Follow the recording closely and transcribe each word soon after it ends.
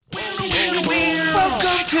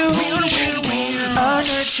to a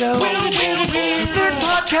nerd show. Nerd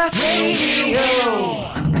Podcast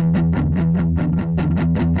Radio.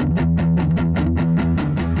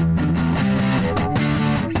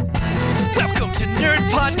 Welcome to Nerd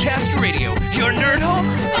Podcast Radio, your nerd home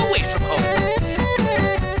away from home.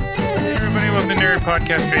 Hey everybody, welcome to Nerd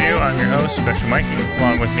Podcast Radio. I'm your host, Special Mikey.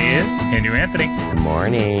 Along with me is Andrew Anthony. Good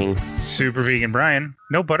morning. Super Vegan Brian.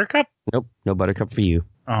 No Buttercup? Nope, no Buttercup for you.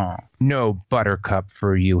 Oh. No Buttercup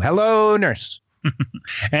for you. Hello, nurse.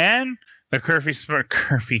 And the Cursey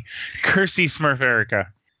Smurf Erica.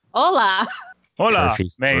 Hola. Hola.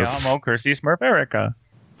 Curfy Me Smurf. llamo Cursey Smurf Erica.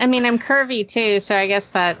 I mean, I'm curvy too, so I guess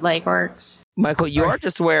that works. Michael, you are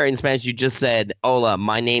just aware in Spanish you just said, hola,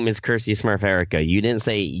 my name is Cursey Smurf Erica. You didn't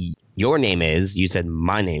say your name is, you said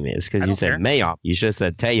my name is, because you said me llamo. You should have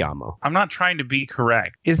said te llamo. I'm not trying to be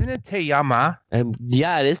correct. Isn't it Te Llama?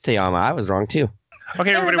 Yeah, it is te llamo. I was wrong too.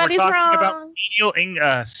 Okay, everybody, Everybody's we're talking about wrong.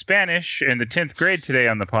 remedial Spanish in the 10th grade today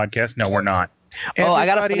on the podcast. No, we're not. Oh, I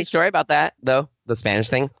got a funny Everybody's- story about that, though. The Spanish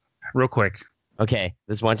thing. Real quick. Okay,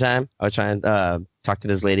 this one time I was trying to talk to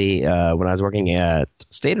this lady when I was working at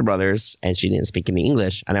Stater Brothers, and she didn't speak any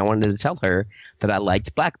English, and I wanted to tell her that I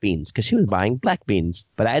liked black beans because she was buying black beans.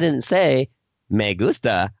 But I didn't say me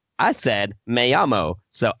gusta. I said me llamo.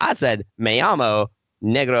 So I said me llamo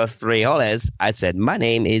negros frijoles. I said my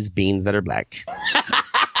name is beans that are black.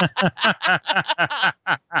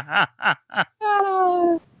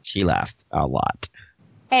 She laughed a lot.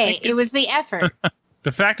 Hey, it was the effort.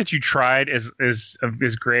 The fact that you tried is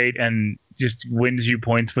great and just wins you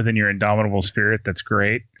points within your indomitable spirit. That's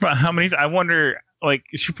great. But how many? I wonder. Like,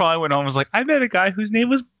 she probably went home and was like, "I met a guy whose name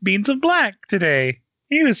was Beans of Black today.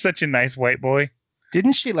 He was such a nice white boy."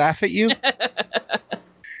 Didn't she laugh at you?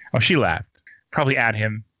 Oh, she laughed. Probably at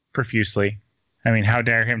him profusely. I mean, how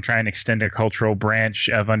dare him try and extend a cultural branch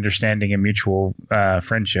of understanding and mutual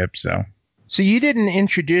friendship? So. So you didn't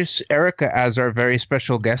introduce Erica as our very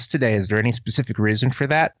special guest today. Is there any specific reason for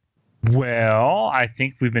that? Well, I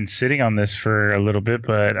think we've been sitting on this for a little bit,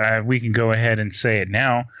 but we can go ahead and say it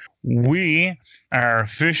now. We are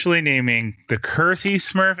officially naming the Cursey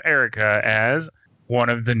Smurf Erica as one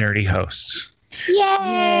of the nerdy hosts.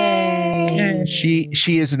 Yay!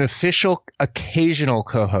 She is an official occasional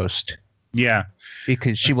co-host Yeah.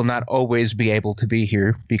 because she will not always be able to be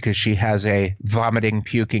here because she has a vomiting,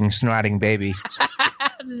 puking, snotting baby.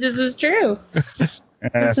 This is true. Uh,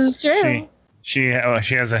 This is true. She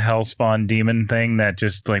has a hellspawn demon thing that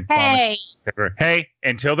just like Hey, vomits. Hey,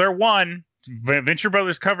 until they're one, Venture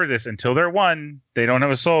Brothers covered this. Until they're one, they don't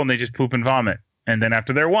have a soul and they just poop and vomit. And then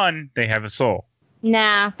after they're one, they have a soul.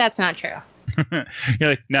 nah, that's not true. You're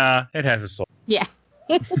like, nah, it has a soul. Yeah.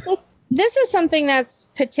 This is something that's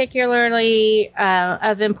particularly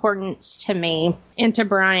of importance to me and to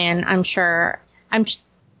Brian, I'm sure. I'm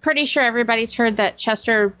pretty sure everybody's heard that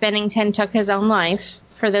Chester Bennington took his own life.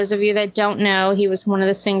 For those of you that don't know, he was one of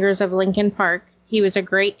the singers of Linkin Park. He was a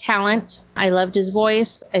great talent. I loved his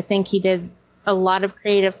voice. I think he did a lot of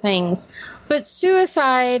creative things. But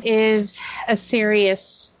suicide is a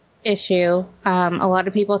serious issue. A lot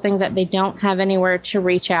of people think that they don't have anywhere to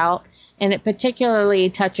reach out. And it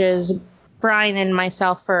particularly touches Brian and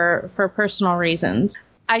myself for personal reasons.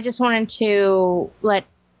 I just wanted to let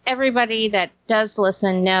everybody that does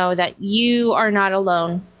listen know that you are not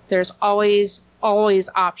alone. There's always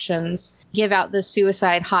options. Give out the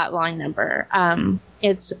suicide hotline number.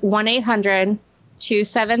 It's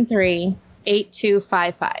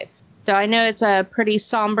 1-800-273-8255. So I know it's a pretty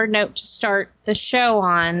somber note to start the show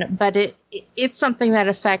on, but it's something that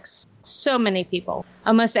affects so many people.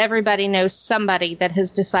 Almost everybody knows somebody that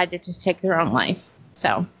has decided to take their own life.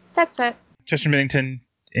 So that's it. Chester Bennington,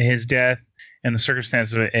 his death and the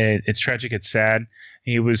circumstances of it, it's tragic, it's sad.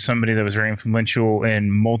 He was somebody that was very influential in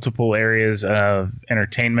multiple areas of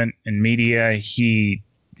entertainment and media. He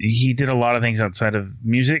did a lot of things outside of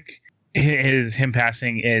music. Him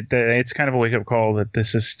passing, it's kind of a wake-up call that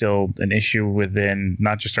this is still an issue within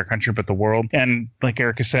not just our country, but the world. And like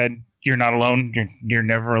Erica said, you're not alone. You're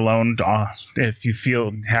never alone. If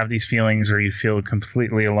you have these feelings or you feel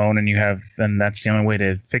completely alone and that's the only way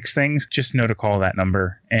to fix things, just know to call that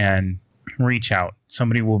number and reach out.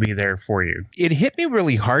 Somebody will be there for you. It hit me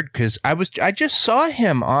really hard because I just saw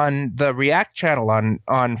him on the React channel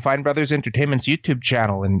on Fine Brothers Entertainment's YouTube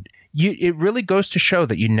channel, and it really goes to show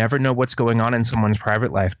that you never know what's going on in someone's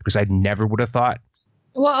private life, because I never would have thought.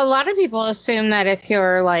 Well, a lot of people assume that if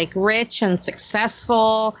you're like rich and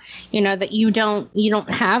successful, that you don't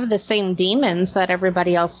have the same demons that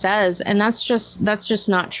everybody else does, and that's just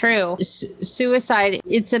not true. Suicide,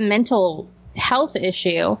 it's a mental health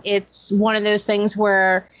issue. It's one of those things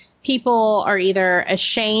where people are either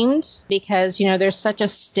ashamed because, there's such a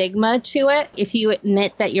stigma to it. If you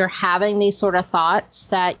admit that you're having these sort of thoughts,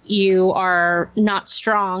 that you are not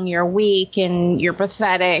strong, you're weak, and you're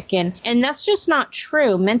pathetic. And that's just not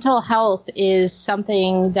true. Mental health is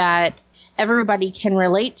something that everybody can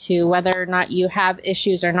relate to, whether or not you have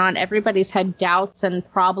issues or not. Everybody's had doubts and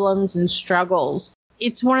problems and struggles.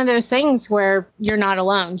 It's one of those things where you're not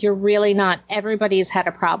alone. You're really not. Everybody's had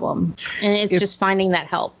a problem. And it's just finding that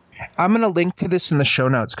help. I'm going to link to this in the show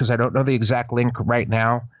notes because I don't know the exact link right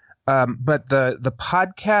now. But the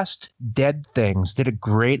podcast Dead Things did a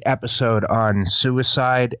great episode on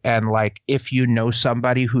suicide and like if you know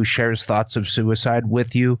somebody who shares thoughts of suicide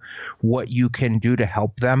with you, what you can do to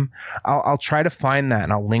help them. I'll try to find that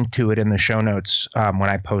and I'll link to it in the show notes when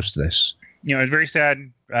I post this. It's very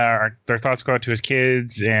sad. Our thoughts go out to his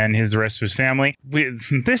kids and the rest of his family.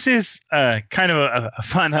 This is kind of a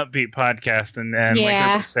fun, upbeat podcast. And like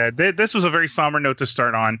I said, this was a very somber note to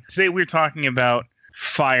start on. Today we're talking about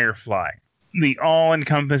Firefly, the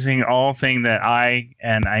all-encompassing thing that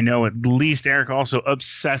I know at least Eric also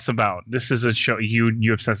obsess about. This is a show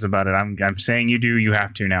you obsess about it. I'm saying you do. You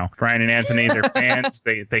have to now. Brian and Anthony, they're fans.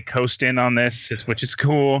 They coast in on this, which is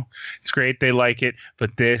cool. It's great. They like it.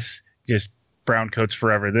 But this just brown coats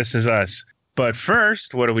forever. This is us. But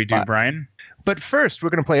first, what do we do, Brian? But first,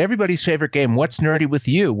 we're going to play everybody's favorite game, What's Nerdy With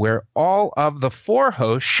You, where all of the 4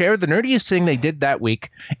 hosts share the nerdiest thing they did that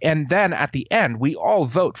week. And then at the end, we all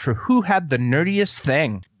vote for who had the nerdiest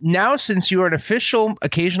thing. Now, since you are an official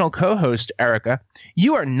occasional co-host, Erica,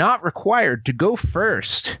 you are not required to go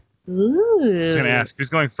first. Ooh. I was going to ask, who's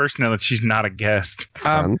going first now that she's not a guest?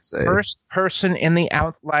 First person in the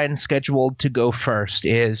outline scheduled to go first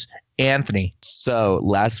is Anthony. So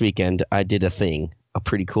last weekend, I did a thing. A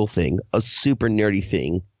pretty cool thing, a super nerdy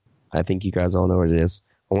thing. I think you guys all know what it is.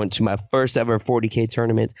 I went to my first ever 40K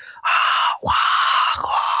tournament.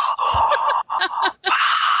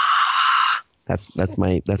 That's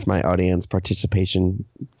my audience participation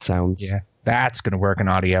sounds. Yeah, that's gonna work in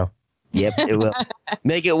audio. Yep, it will.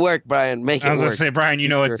 Make it work, Brian. Make it work. I was gonna say, Brian, you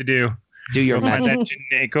know what to do. Do your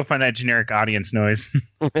magic. Go find that generic audience noise.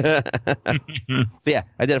 So yeah,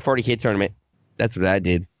 I did a 40K tournament. That's what I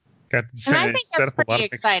did. And I think that's pretty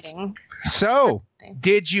exciting. So,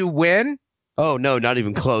 did you win? Oh, no, not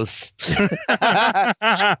even close.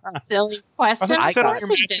 Silly question. Of course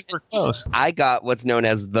he didn't. I got what's known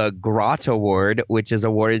as the Grot Award, which is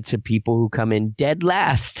awarded to people who come in dead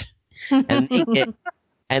last. And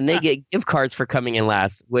they get gift cards for coming in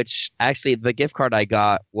last, which actually the gift card I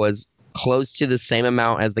got was close to the same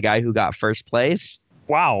amount as the guy who got first place.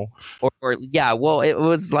 Wow. It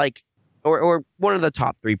was like... Or one of the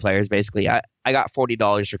top 3 players, basically. I got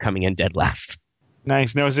 $40 for coming in dead last.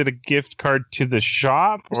 Nice. Now, is it a gift card to the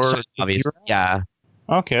shop? Or obviously, yeah.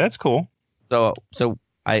 Okay, that's cool. So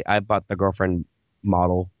I bought the girlfriend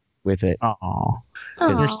model with it.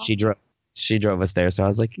 She drove us there, so I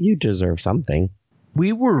was like, you deserve something.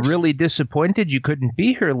 We were really disappointed you couldn't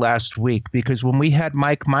be here last week because when we had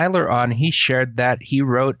Mike Myler on, he shared that he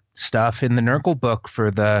wrote stuff in the Nurgle book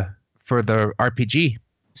for the RPG.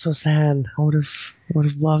 So sad. I would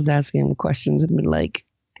have loved asking him questions and been like,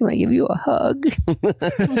 can I give you a hug?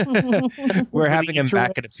 We're having him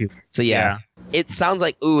back at a few. So yeah, it sounds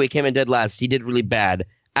like, he came in dead last. He did really bad.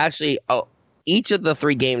 Actually, each of the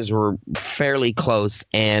 3 games were fairly close,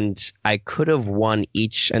 and I could have won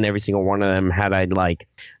each and every single one of them had I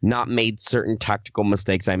not made certain tactical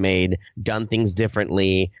mistakes I made, done things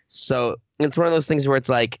differently. So it's one of those things where it's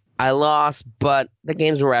like, I lost, but the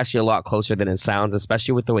games were actually a lot closer than it sounds,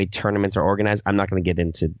 especially with the way tournaments are organized. I'm not going to get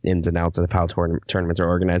into ins and outs of how tournaments are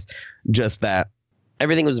organized. Just that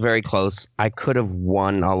everything was very close. I could have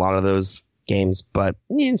won a lot of those games, but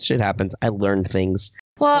shit happens. I learned things.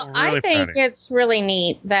 Well, really I think it's really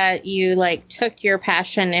neat that you took your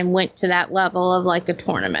passion and went to that level of a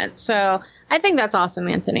tournament. So I think that's awesome,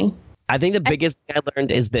 Anthony. I think the biggest thing I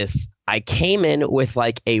learned is this. I came in with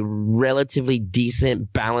a relatively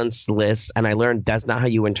decent balanced list, and I learned that's not how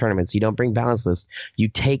you win tournaments. You don't bring balanced lists. You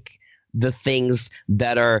take the things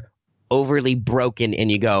that are overly broken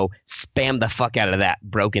and you go spam the fuck out of that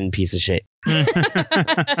broken piece of shit.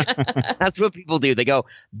 That's what people do. They go,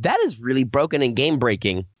 that is really broken and game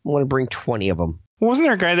breaking. I want to bring 20 of them. Wasn't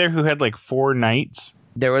there a guy there who had 4 knights?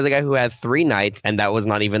 There was a guy who had 3 knights, and that was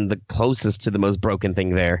not even the closest to the most broken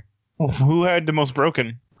thing there. Who had the most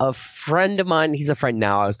broken? A friend of mine, he's a friend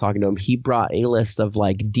now, I was talking to him, he brought a list of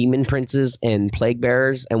demon princes and plague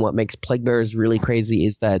bearers, and what makes plague bearers really crazy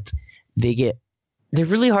is that they're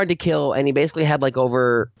really hard to kill, and he basically had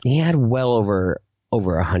well over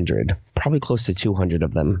 100, probably close to 200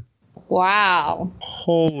 of them. Wow.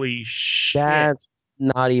 Holy shit. That's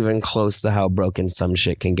not even close to how broken some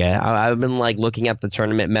shit can get. I've been like looking at the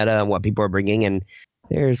tournament meta and what people are bringing, and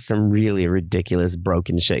there's some really ridiculous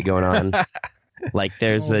broken shit going on. Like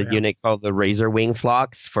there's a unit called the Razor Wing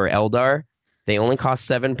Flocks for Eldar. They only cost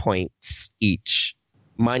 7 points each.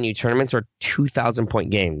 Mind you, tournaments are 2,000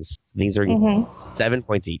 point games. These are 7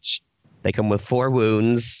 points each. They come with 4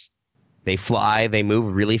 wounds. They fly, they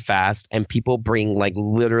move really fast, and people bring like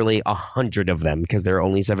literally 100 of them because they're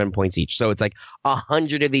only 7 points each. So it's like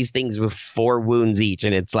 100 of these things with 4 wounds each,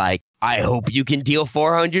 and it's like, I hope you can deal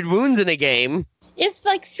 400 wounds in a game. It's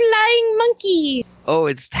like flying monkeys. Oh,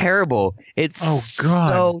 it's terrible. It's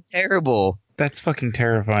so terrible. That's fucking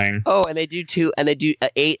terrifying. Oh, and they do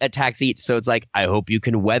 8 attacks each. So it's like, I hope you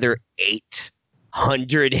can weather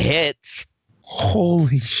 800 hits.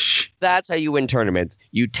 Holy shit. That's how you win tournaments.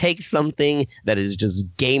 You take something that is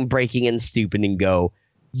just game breaking and stupid and go,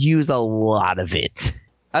 use a lot of it.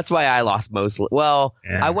 That's why I lost mostly. Well,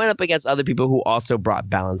 I went up against other people who also brought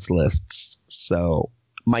balanced lists. So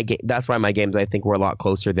that's why my games I think were a lot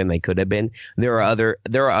closer than they could have been. There are other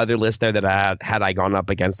lists there that had I gone up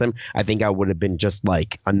against them, I think I would have been just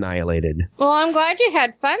like annihilated. Well, I'm glad you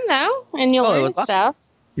had fun though, and you learned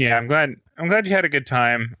stuff. Yeah, I'm glad you had a good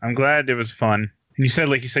time. I'm glad it was fun. And you said,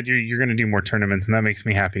 you're going to do more tournaments, and that makes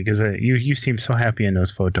me happy because you seem so happy in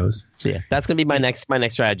those photos. So yeah, that's going to be my next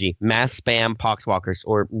strategy. Mass spam poxwalkers,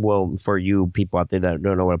 or well, for you people out there that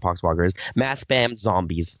don't know what a poxwalker is, mass spam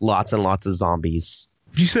zombies. Lots and lots of zombies.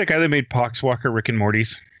 Did you see that guy that made Poxwalker Rick and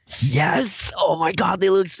Morty's? Yes. Oh my God, they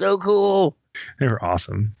look so cool. They were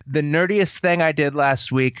awesome. The nerdiest thing I did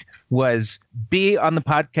last week was be on the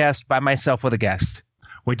podcast by myself with a guest.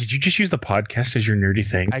 Wait, did you just use the podcast as your nerdy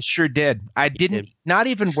thing? I sure did. I didn't, not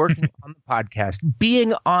even working on the podcast,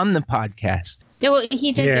 being on the podcast. Yeah, well,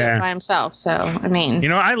 he did do it by himself, so, I mean. You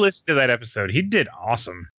know, I listened to that episode. He did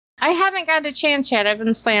awesome. I haven't got a chance yet. I've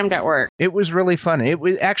been slammed at work. It was really fun. It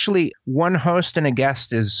was actually one host and a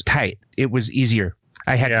guest is tight. It was easier.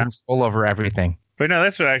 I had control over everything. But no,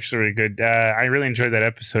 that's actually really good. I really enjoyed that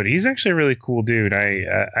episode. He's actually a really cool dude.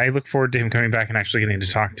 I look forward to him coming back and actually getting to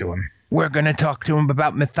talk to him. We're going to talk to him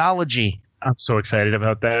about mythology. I'm so excited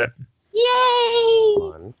about that. Yay!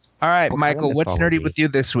 All right, Michael, what's nerdy with you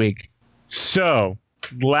this week? So,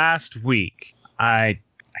 last week, I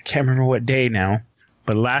can't remember what day now,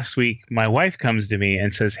 but last week, my wife comes to me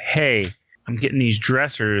and says, hey, I'm getting these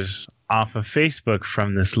dressers off of Facebook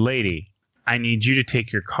from this lady. I need you to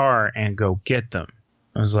take your car and go get them.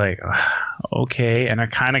 I was like, okay. And I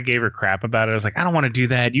kind of gave her crap about it. I was like, I don't want to do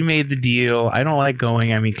that. You made the deal. I don't like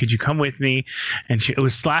going. I mean, could you come with me? And it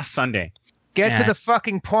was last Sunday. Get to the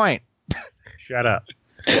fucking point. Shut up.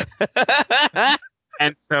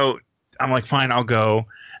 And so I'm like, fine, I'll go.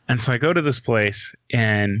 And so I go to this place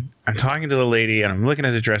and I'm talking to the lady and I'm looking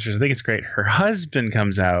at the dressers. I think it's great. Her husband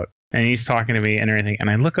comes out and he's talking to me and everything. And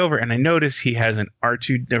I look over and I notice he has a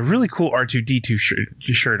really cool R2-D2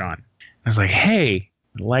 shirt on. I was like, hey,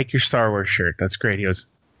 I like your Star Wars shirt. That's great. He goes,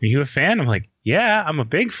 are you a fan? I'm like, yeah, I'm a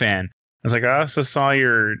big fan. I was like, I also saw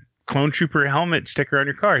your Clone Trooper helmet sticker on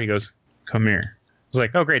your car. He goes, come here. I was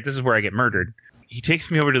like, oh, great. This is where I get murdered. He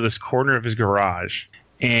takes me over to this corner of his garage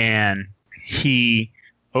and he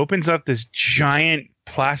opens up this giant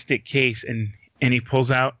plastic case and he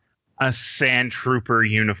pulls out a Sand Trooper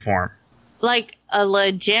uniform. Like a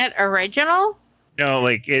legit original? No,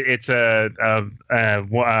 like it's a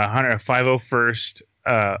 501st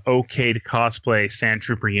okayed cosplay Sand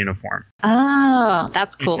Trooper uniform. Oh,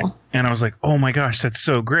 that's cool. And I was like, oh my gosh, that's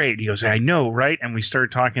so great. He goes, I know, right? And we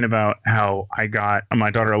started talking about how I got my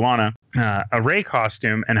daughter Alana a Rey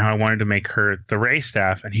costume and how I wanted to make her the Rey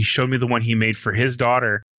staff. And he showed me the one he made for his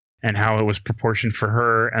daughter and how it was proportioned for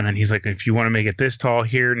her. And then he's like, if you want to make it this tall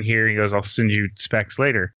here and here, he goes, I'll send you specs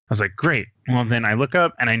later. I was like, great. Well, then I look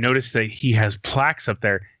up and I notice that he has plaques up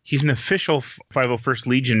there. He's an official 501st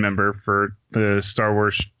Legion member for the Star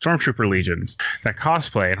Wars Stormtrooper Legions that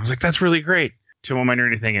cosplay. And I was like, that's really great. So what my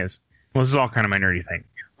nerdy thing is, well, this is all kind of my nerdy thing.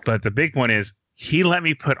 But the big one is he let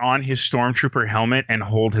me put on his Stormtrooper helmet and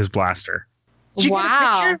hold his blaster. Did you get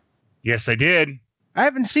a picture? Yes, I did. I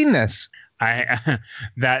haven't seen this.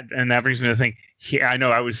 That brings me to the thing. I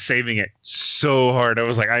know I was saving it so hard. I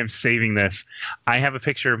was like, I am saving this. I have a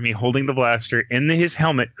picture of me holding the blaster in his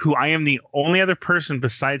helmet, who I am the only other person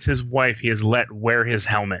besides his wife he has let wear his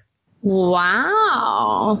helmet.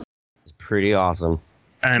 Wow. It's pretty awesome.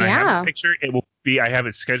 And I have a picture. I have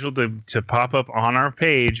it scheduled to pop up on our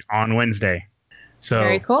page on Wednesday. So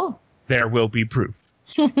very cool. There will be proof.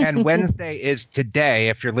 And Wednesday is today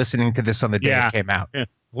if you're listening to this on the day it came out.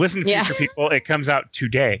 Listen, future people, it comes out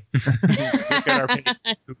today. Look at our page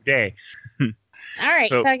today. All right,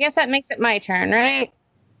 so I guess that makes it my turn, right?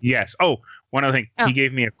 Yes. Oh, one other thing. Oh. He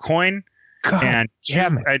gave me a coin and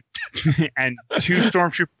and 2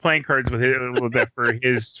 Stormtrooper playing cards with it a little bit for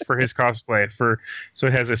his cosplay. So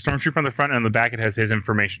it has a Stormtrooper on the front, and on the back it has his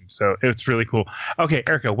information. So it's really cool. Okay,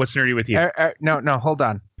 Erica, what's nerdy with you? No, hold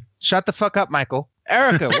on. Shut the fuck up, Michael.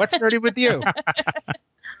 Erica, what's nerdy with you?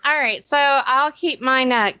 All right, so I'll keep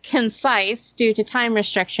mine concise due to time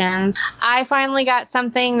restrictions. I finally got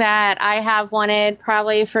something that I have wanted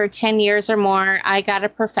probably for 10 years or more. I got a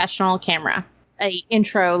professional camera, a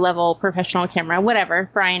intro level professional camera, whatever.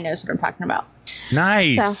 Brian knows what I'm talking about.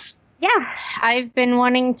 Nice. So, yeah, I've been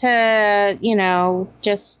wanting to,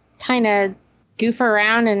 just kind of goof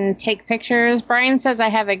around and take pictures. Brian says I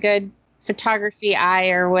have a good photography eye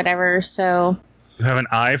or whatever, so. You have an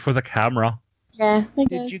eye for the camera. Yeah.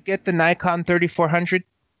 Did you get the Nikon 3400?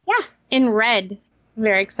 Yeah, in red. I'm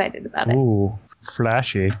very excited about it. Ooh,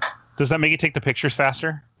 flashy. Does that make you take the pictures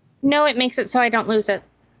faster? No, it makes it so I don't lose it.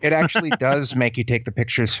 It actually does make you take the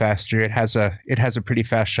pictures faster. It has a pretty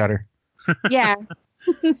fast shutter. Yeah.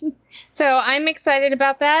 So I'm excited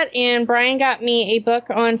about that. And Brian got me a book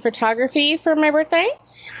on photography for my birthday.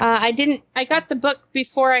 I got the book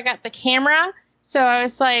before I got the camera. So I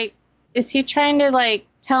was like, is he trying to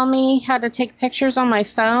tell me how to take pictures on my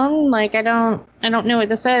phone? I don't know what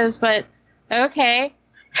this is, but okay.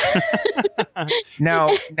 Now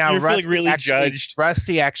You're Rusty really actually, judged.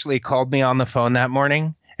 Rusty actually called me on the phone that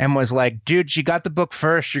morning and was like, dude, you got the book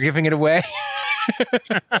first. You're giving it away.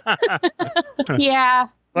 Yeah.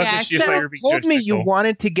 Plus, Yeah. she's So, like, you're being Told me you judgmental.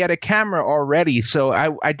 wanted to get a camera already, so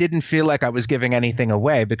I didn't feel like I was giving anything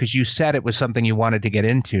away because you said it was something you wanted to get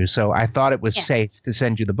into. So I thought it was Yeah. safe to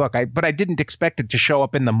send you the book. But I didn't expect it to show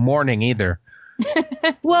up in the morning either.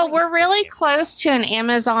 well, we're really close to an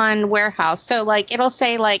Amazon warehouse. So it'll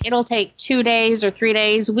say it'll take 2 days or 3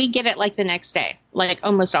 days. We get it the next day,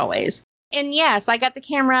 almost always. And yes, I got the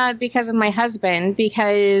camera because of my husband,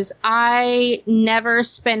 because I never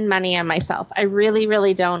spend money on myself. I really,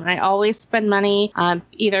 really don't. I always spend money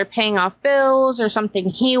either paying off bills or something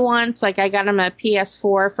he wants. I got him a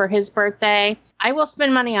PS4 for his birthday. I will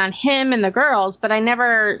spend money on him and the girls, but I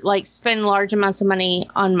never spend large amounts of money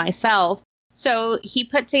on myself. So he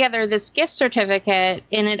put together this gift certificate,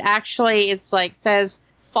 and it actually, says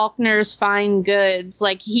Faulkner's Fine Goods.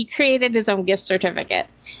 He created his own gift certificate.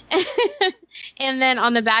 And then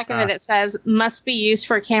on the back of it says, must be used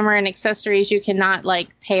for camera and accessories. You cannot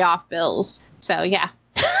pay off bills. So yeah.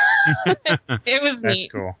 It was That's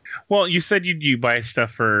neat. cool. Well, you said you buy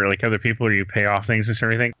stuff for other people, or you pay off things and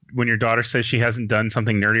everything. When your daughter says she hasn't done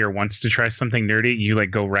something nerdy or wants to try something nerdy, you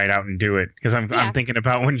go right out and do it. Because I'm thinking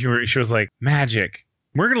about when she was like, Magic.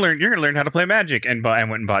 You're gonna learn how to play Magic, and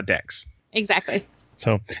went and bought decks. Exactly.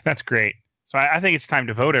 So that's great. So I think it's time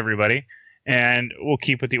to vote, everybody, and we'll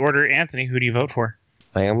keep with the order. Anthony, who do you vote for?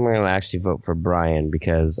 I'm going to actually vote for Brian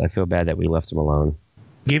because I feel bad that we left him alone.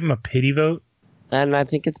 Give him a pity vote. And I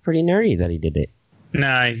think it's pretty nerdy that he did it.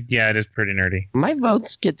 Nah, yeah, it is pretty nerdy. My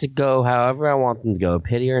votes get to go however I want them to go,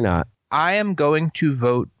 pity or not. I am going to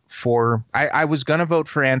vote for... I was going to vote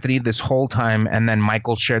for Anthony this whole time, and then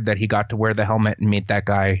Michael shared that he got to wear the helmet and meet that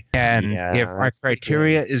guy. And Yeah, if our that's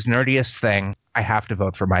criteria is nerdiest thing, I have to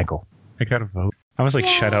vote for Michael. I gotta vote. I was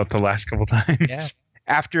shut out the last couple times. Yeah.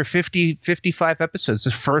 After 55 episodes,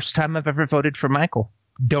 the first time I've ever voted for Michael.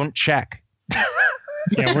 Don't check.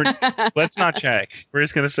 Yeah, let's not check. We're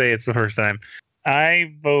just gonna say it's the first time.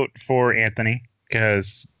 I vote for Anthony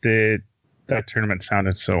because that tournament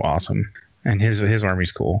sounded so awesome, and his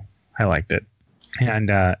army's cool. I liked it. And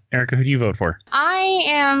Erica, who do you vote for? I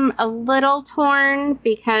am a little torn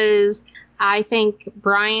because I think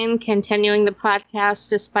Brian continuing the podcast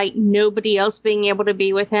despite nobody else being able to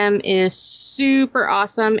be with him is super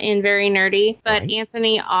awesome and very nerdy. But Right.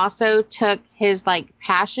 Anthony also took his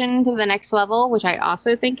passion to the next level, which I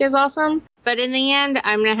also think is awesome. But in the end,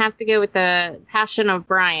 I'm going to have to go with the passion of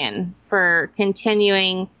Brian for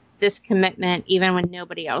continuing this commitment even when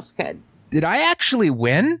nobody else could. Did I actually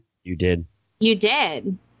win? You did. You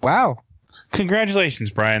did. Wow. Congratulations,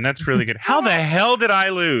 Brian. That's really good. How the hell did I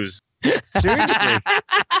lose? Seriously.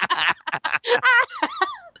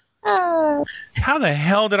 How the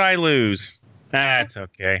hell did I lose? That's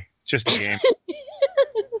okay. Just a game.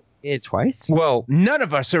 Yeah, twice. Well, none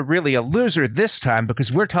of us are really a loser this time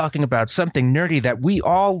because we're talking about something nerdy that we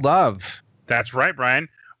all love. That's right, Brian.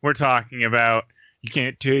 We're talking about You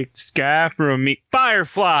Can't Take the Sky from Me.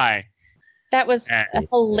 Firefly. That was a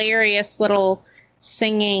hilarious little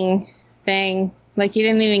singing thing. Like you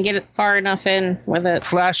didn't even get it far enough in with it.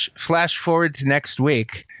 Flash forward to next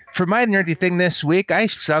week. For my nerdy thing this week, I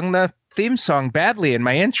sung the theme song badly in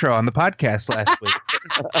my intro on the podcast last week.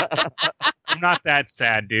 I'm not that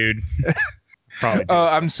sad, dude. Probably. Oh,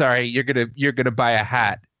 I'm sorry. You're gonna buy a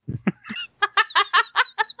hat.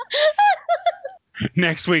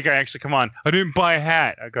 Next week, I actually come on. I didn't buy a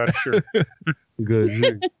hat. I got a shirt.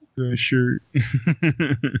 Good. A shirt.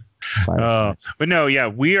 But no, yeah,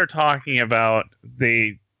 we are talking about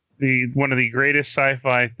the one of the greatest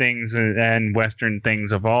sci-fi things and Western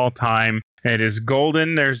things of all time. It is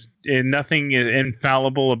golden. There's nothing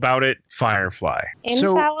infallible about it. Firefly.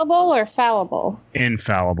 Infallible or fallible?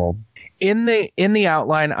 Infallible. In the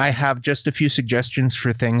outline, I have just a few suggestions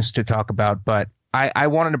for things to talk about, but I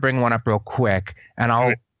wanted to bring one up real quick, and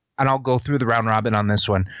I'll go through the round robin on this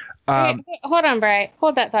one. Wait, hold on, Bri.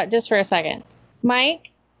 Hold that thought just for a second.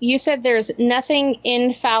 Mike, you said there's nothing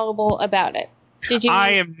infallible about it. Did you?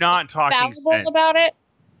 I am not talking fallible sense. about it.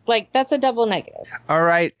 Like that's a double negative. All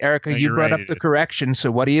right, Erica, No, you you're brought right, up the it is. correction.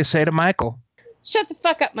 So what do you say to Michael? Shut the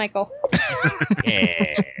fuck up, Michael.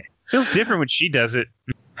 Yeah. Feels different when she does it.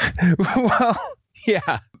 Well,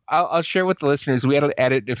 yeah. I'll share with the listeners. We had to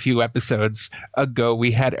edit a few episodes ago.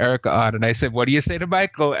 We had Erica on, and I said, "What do you say to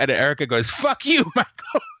Michael?" And Erica goes, "Fuck you,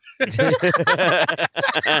 Michael."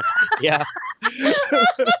 Yeah.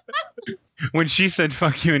 When she said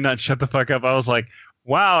 "fuck you" and not "shut the fuck up," I was like,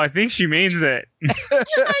 "Wow, I think she means it."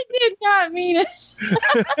 I did not mean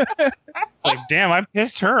it. Like, damn, I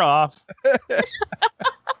pissed her off.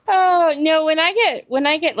 Oh no! When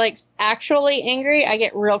I get like actually angry, I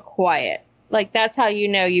get real quiet. Like that's how you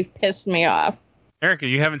know you've pissed me off. Erica,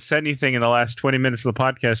 you haven't said anything in the last 20 minutes of the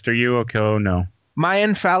podcast. Are you okay? Oh, no. My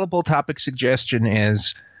infallible topic suggestion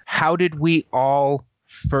is: how did we all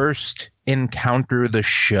first encounter the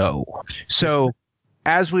show? So,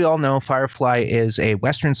 as we all know, Firefly is a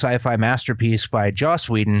Western sci-fi masterpiece by Joss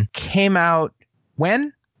Whedon. Came out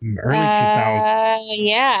when? Early 2000s.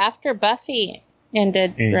 Yeah, after Buffy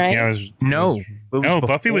ended, right? Yeah, it was, No, it was no,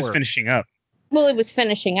 Buffy was before. finishing up. Well, it was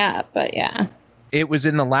finishing up, but yeah. It was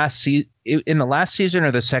in the last season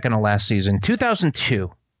or the second to last season, 2002.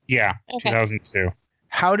 Yeah, Okay. 2002.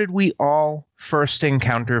 How did we all first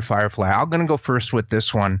encounter Firefly? I'm going to go first with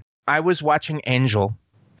this one. I was watching Angel,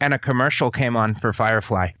 and a commercial came on for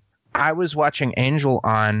Firefly. I was watching Angel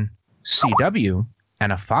on CW,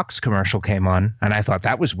 and a Fox commercial came on, and I thought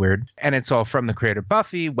that was weird. And it's all from the creator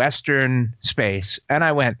Buffy, Western, space. And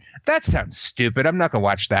I went, that sounds stupid. I'm not going to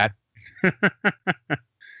watch that.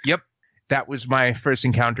 Yep. That was my first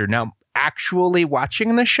encounter. Now, actually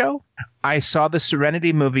watching the show, I saw the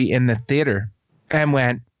Serenity movie in the theater and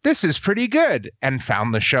went, this is pretty good, and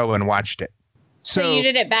found the show and watched it. So you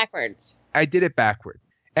did it backwards. I did it backward.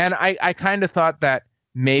 And I kind of thought that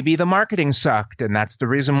maybe the marketing sucked, and that's the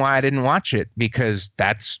reason why I didn't watch it, because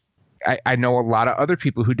I know a lot of other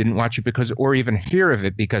people who didn't watch it because, or even hear of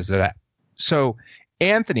it because of that. So,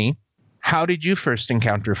 Anthony, how did you first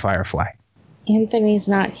encounter Firefly? Anthony's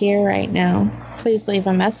not here right now. Please leave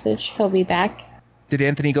a message. He'll be back. Did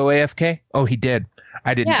Anthony go AFK? Oh, he did.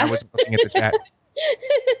 I didn't. Yeah. I wasn't looking at the chat.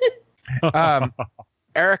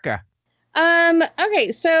 Erica.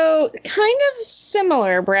 Okay, so kind of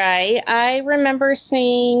similar, Bri. I remember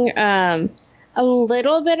seeing a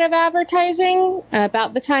little bit of advertising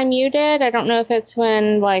about the time you did. I don't know if it's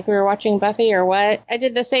when like we were watching Buffy or what. I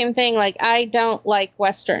did the same thing. Like I don't like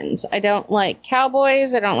Westerns. I don't like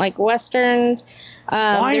cowboys. I don't like Westerns.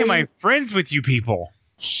 Why am I friends with you people?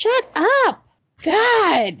 Shut up.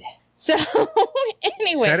 God. So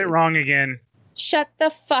anyway. Said it wrong again. Shut the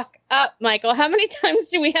fuck up, Michael. How many times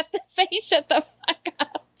do we have to say shut the fuck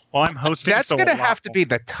up? Well, I'm hosting. That's so going to have to be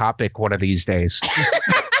the topic one of these days.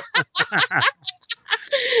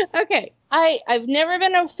 Okay. I've never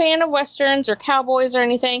been a fan of Westerns or cowboys or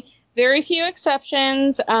anything. Very few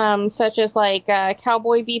exceptions, such as like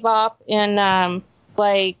Cowboy Bebop and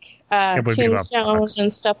Cowboy Bebop Tombstone sucks.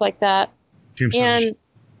 and stuff like that. Tombstone. And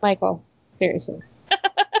Michael, seriously.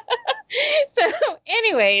 So,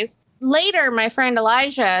 anyways, later my friend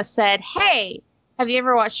Elijah said, "Hey, have you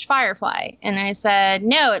ever watched Firefly?" And I said,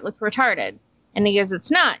 "No, it looked retarded." And he goes,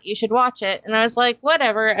 "It's not. You should watch it." And I was like,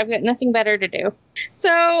 "Whatever. I've got nothing better to do." So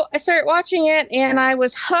I started watching it, and I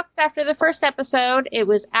was hooked after the first episode. It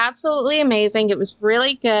was absolutely amazing. It was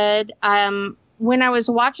really good. When I was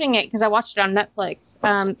watching it, because I watched it on Netflix,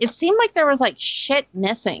 it seemed like there was like shit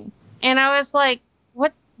missing, and I was like,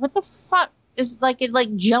 "What the fuck?" Is like it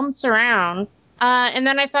like jumps around, and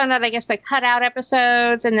then I found out I guess they cut out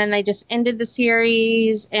episodes, and then they just ended the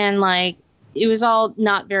series, and like it was all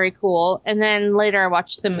not very cool. And then later I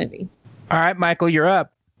watched the movie. All right, Michael, you're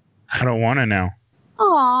up. I don't want to know.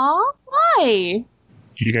 Aw, why?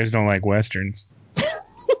 You guys don't like westerns.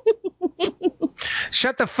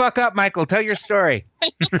 Shut the fuck up, Michael. Tell your story.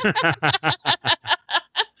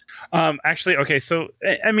 Actually, okay. So,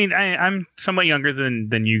 I mean, I'm somewhat younger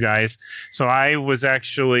than you guys. So I was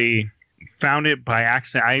actually found it by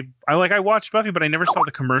accident. I watched Buffy, but I never saw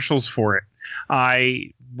the commercials for it.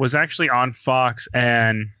 I was actually on Fox,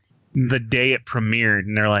 and the day it premiered,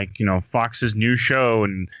 and they're like, Fox's new show,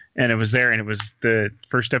 and it was there, and it was the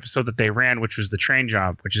first episode that they ran, which was The Train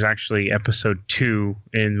Job, which is actually episode 2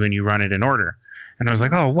 when you run it in order. And I was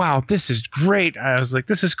like, oh, wow, this is great. I was like,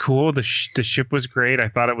 this is cool. The ship was great. I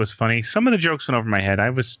thought it was funny. Some of the jokes went over my head.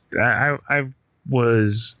 I was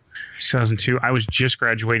 2002. I was just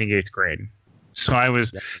graduating 8th grade. So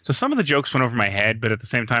so some of the jokes went over my head, but at the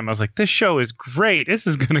same time, I was like, this show is great. This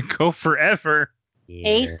is going to go forever.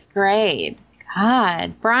 Yeah. 8th grade.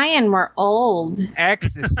 God, Brian, we're old,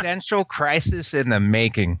 Existential crisis in the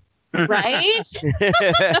making. right?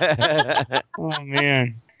 Oh,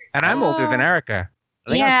 man. And I'm older than Erica.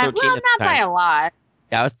 I think I was 13 well, at not the by time. a lot.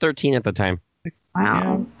 Yeah, I was 13 at the time.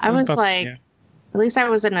 Wow. Yeah, I was like, yeah. at least I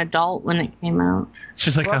was an adult when it came out. It's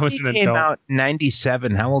just like I was an Buffy came adult. out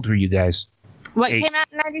 97. How old were you guys? What 8. came out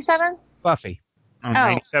in 97? Buffy. Oh,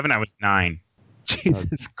 97, I was 9.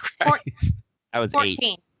 Jesus Christ. I was 8.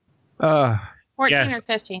 14. Uh, 14 Yes. or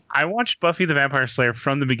 15. I watched Buffy the Vampire Slayer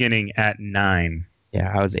from the beginning at 9.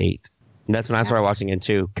 Yeah, I was 8. And that's when I started watching it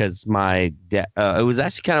too, because my dad. It was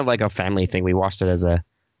actually kind of like a family thing. We watched it as a.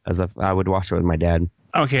 I would watch it with my dad.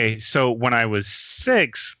 Okay, so when I was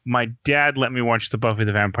 6, my dad let me watch the Buffy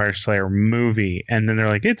the Vampire Slayer movie, and then they're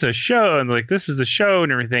like, "It's a show," and they're like, "This is the show,"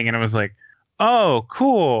 and everything, and I was like, "Oh,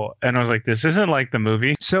 cool!" And I was like, "This isn't like the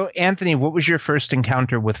movie." so, Anthony, what was your first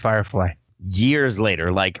encounter with Firefly? Years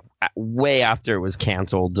later, like way after it was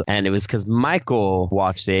canceled, and it was because Michael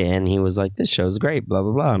watched it and he was like, "This show's great," blah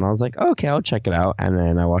blah blah, and I was like, "Okay, I'll check it out." And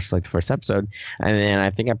then I watched like the first episode, and then I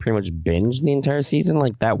think I pretty much binged the entire season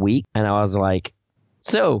like that week, and I was like,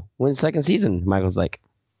 "So when's the second season?" Michael just, I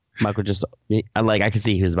could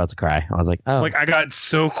see he was about to cry. I was like, "Oh," Like I got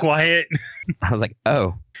so quiet. I was like,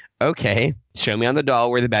 "Oh, okay, show me on the doll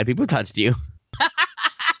where the bad people touched you."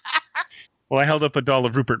 Well, I held up a doll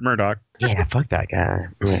of Rupert Murdoch. Yeah, fuck that guy.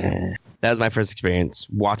 That was my first experience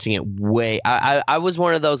watching it. I was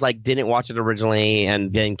one of those like didn't watch it originally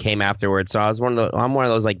and then came afterwards. So I'm one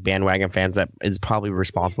of those like bandwagon fans that is probably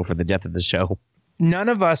responsible for the death of the show. None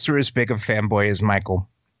of us are as big a fanboy as Michael.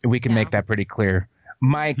 We can make that pretty clear.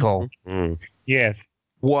 Michael, Yes.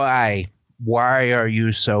 why? Why are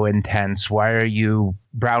you so intense? Why are you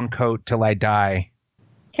brown coat till I die?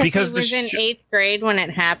 Because he the was in sh- 8th grade when it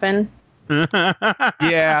happened.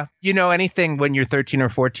 Yeah, anything when you're 13 or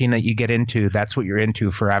 14 that you get into, that's what you're into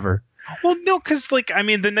forever. Well, no, because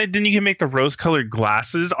then you can make the rose-colored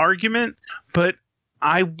glasses argument, but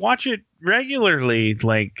I watch it regularly.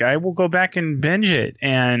 Like I will go back and binge it,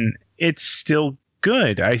 and it's still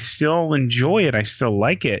good. I still enjoy it. I still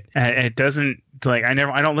like it. And it doesn't I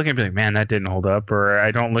don't look at it and be like, man, that didn't hold up, or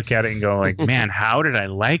I don't look at it and go like, man, how did I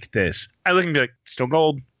like this? I look and be like, still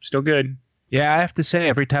gold, still good. Yeah, I have to say,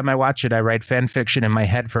 every time I watch it, I write fan fiction in my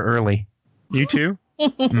head for Early. You too?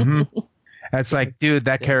 hmm That's like, dude,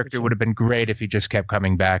 that character would have been great if he just kept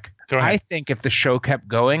coming back. Go ahead. I think if the show kept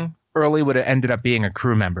going, Early would have ended up being a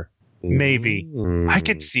crew member. Maybe. I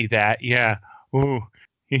could see that. Yeah. Ooh.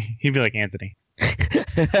 He'd be like Anthony.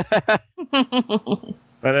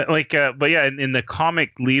 But yeah, in the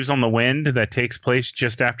comic Leaves on the Wind that takes place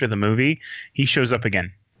just after the movie, he shows up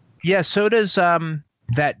again. Yeah, so does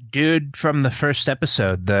that dude from the first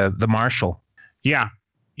episode, the Marshal. Yeah,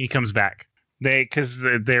 he comes back. Because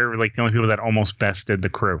they're like the only people that almost bested the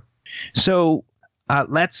crew. So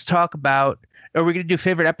let's talk about, are we going to do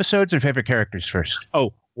favorite episodes or favorite characters first?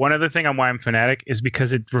 Oh, one other thing on why I'm fanatic is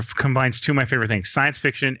because it combines two of my favorite things, science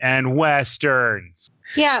fiction and westerns.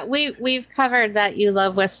 Yeah, we've covered that you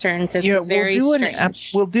love westerns. It's very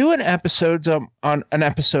strange. We'll do an episode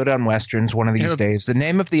on westerns one of these days. The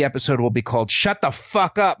name of the episode will be called "Shut the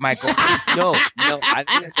Fuck Up, Michael." No, I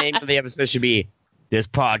think the name of the episode should be "This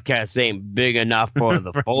Podcast Ain't Big Enough for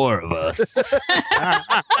the Four of Us."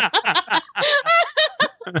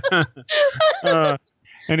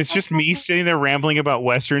 And it's just me sitting there rambling about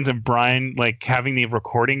westerns and Brian like having the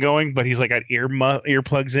recording going, but he's like got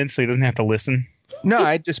earplugs in so he doesn't have to listen. No,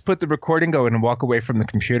 I just put the recording going and walk away from the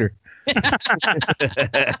computer.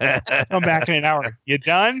 I'm back in an hour. You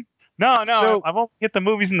done? No, So- I've only hit the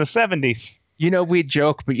movies in the 70s. We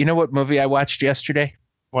joke, but you know what movie I watched yesterday?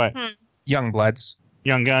 What? Youngbloods.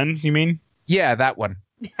 Young Guns, you mean? Yeah, that one.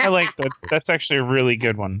 I like that. That's actually a really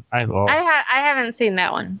good one. I haven't seen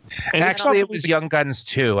that one. And Actually, it was Young Guns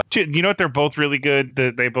too. You know what? They're both really good.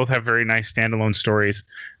 They both have very nice standalone stories.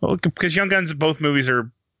 Well, because Young Guns, both movies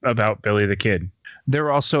are about Billy the Kid.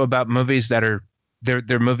 They're also about movies that are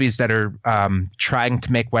they're movies that are trying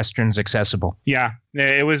to make westerns accessible. Yeah,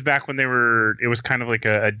 it was back when it was kind of like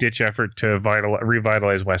a ditch effort to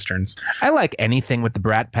revitalize westerns. I like anything with the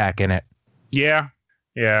Brat Pack in it. Yeah.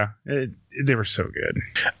 They were so good.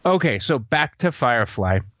 Okay, so back to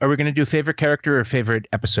Firefly. Are we going to do favorite character or favorite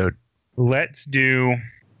episode? Let's do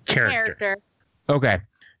character. Okay,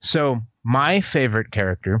 so my favorite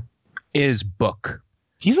character is Book.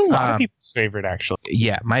 He's a lot of people's favorite, actually.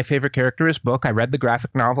 Yeah, my favorite character is Book. I read the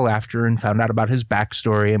graphic novel after and found out about his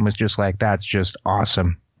backstory and was just like, that's just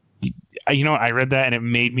awesome. You know, I read that and it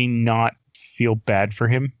made me not feel bad for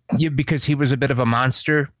him. Yeah, because he was a bit of a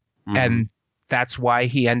monster, and that's why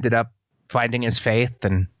he ended up finding his faith.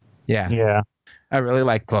 And yeah, I really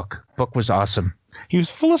like Book. Book was awesome. He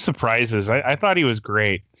was full of surprises. I thought he was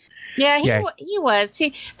great. Yeah, he was.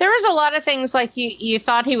 There was a lot of things like you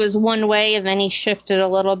thought he was one way, and then he shifted a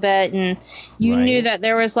little bit, and you knew that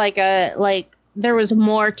there was there was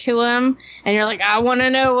more to him, and you're like, I want to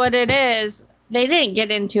know what it is. They didn't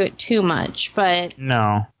get into it too much, but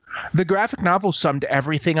no, the graphic novel summed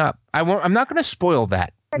everything up. I'm not going to spoil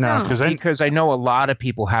that. No, because I know a lot of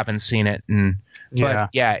people haven't seen it, but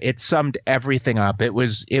it summed everything up. It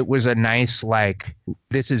was a nice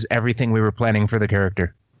this is everything we were planning for the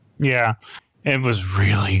character. Yeah, it was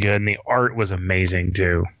really good, and the art was amazing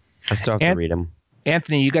too. I still have to read them.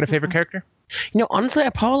 Anthony, you got a favorite character? You know, honestly,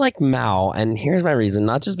 I probably like Mal, and here's my reason: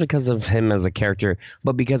 not just because of him as a character,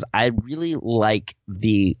 but because I really like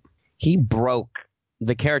the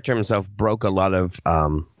character himself broke a lot of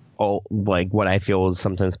what I feel is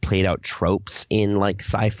sometimes played out tropes in like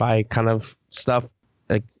sci-fi kind of stuff,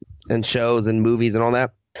 like in shows and movies and all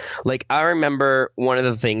that. Like, I remember one of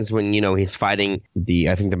the things when, he's fighting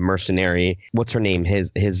the mercenary, what's her name?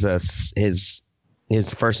 His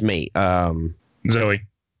first mate,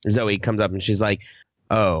 Zoe comes up and she's like,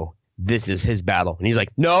 oh, this is his battle. And he's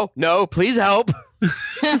like, no, please help.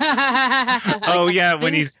 Oh yeah.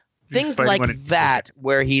 When he's things like that,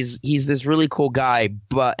 where he's this really cool guy,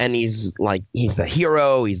 he's the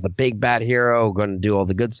hero, he's the big bad hero, going to do all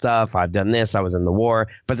the good stuff. I've done this, I was in the war,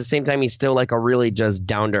 but at the same time, he's still like a really just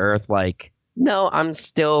down to earth, like, no, I'm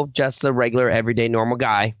still just a regular, everyday, normal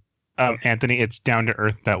guy. Anthony, it's down to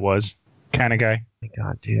earth that was kind of guy. Oh my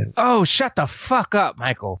God, dude. Oh, shut the fuck up,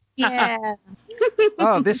 Michael. Yeah.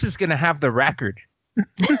 Oh, this is gonna have the record.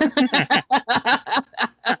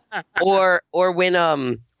 or when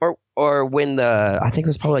I think it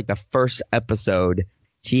was probably like the first episode,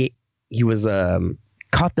 he was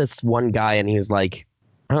caught this one guy, and he was like,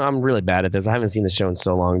 I'm really bad at this, I haven't seen the show in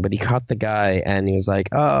so long, but he caught the guy and he was like,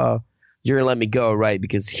 oh, you're gonna let me go, right?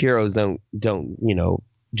 Because heroes don't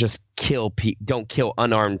just don't kill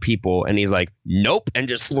unarmed people. And he's like, nope, and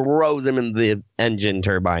just throws him in the engine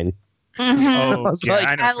turbine. Mm-hmm.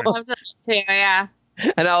 I love that too. Yeah.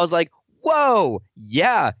 And I was like, whoa,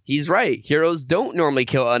 yeah, he's right. Heroes don't normally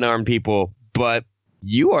kill unarmed people, but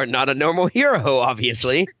you are not a normal hero,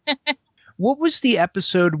 obviously. What was the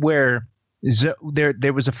episode where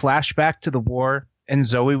there was a flashback to the war, and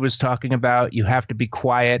Zoe was talking about you have to be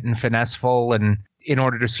quiet and finesseful and in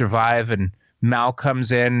order to survive, and Mal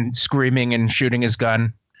comes in screaming and shooting his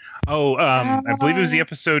gun? I believe it was the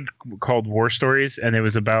episode called War Stories, and it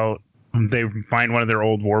was about they find one of their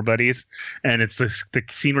old war buddies, and it's the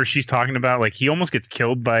scene where she's talking about, like, he almost gets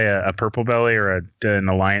killed by a purple belly or an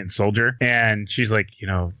Alliance soldier, and she's like,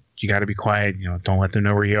 you got to be quiet, don't let them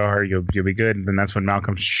know where you are, you'll be good. And then that's when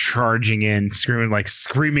Malcolm's charging in,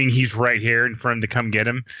 screaming he's right here and for him to come get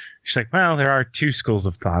him. She's like, well, there are two schools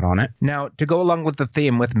of thought on it. Now, to go along with the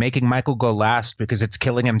theme with making Michael go last because it's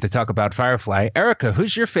killing him to talk about Firefly, Erica,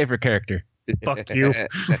 who's your favorite character? Fuck you.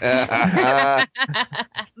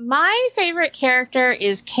 My favorite character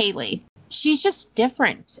is Kaylee. She's just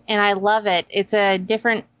different, and I love it. It's a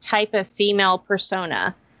different type of female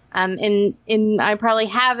persona. And I probably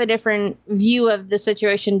have a different view of the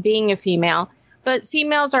situation being a female. But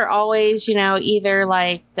females are always, either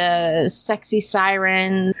like the sexy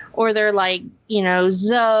siren, or they're like,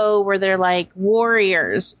 Zoe, or they're like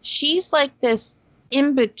warriors. She's like this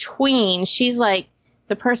in between. She's like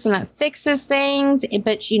the person that fixes things,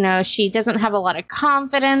 but she doesn't have a lot of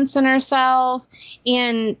confidence in herself,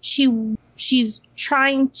 and she's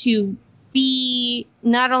trying to be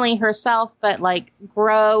not only herself but like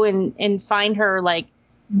grow and find her like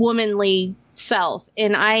womanly self,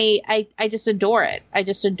 and I just adore it. I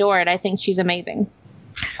think she's amazing.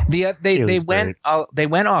 They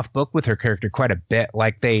went off book with her character quite a bit.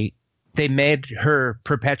 Like they made her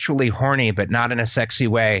perpetually horny, but not in a sexy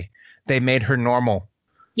way. They made her normal.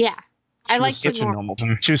 Yeah, I like such a normal.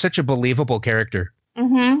 She was such a believable character.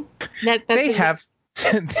 Mm-hmm.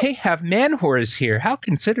 They have man whores here. How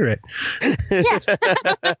considerate.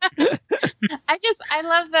 I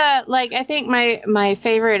love I think my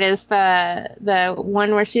favorite is the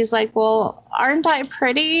one where she's like, well, aren't I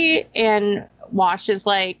pretty? And Wash is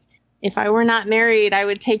like, if I were not married, I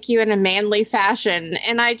would take you in a manly fashion.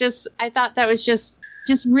 And I thought that was just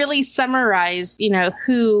really summarize,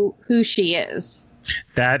 who she is.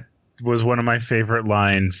 That was one of my favorite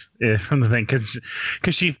lines from the thing, because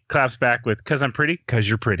she claps back with, because I'm pretty, because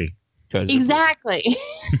you're pretty. Exactly.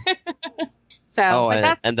 So,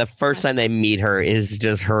 and the first time they meet her is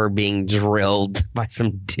just her being drilled by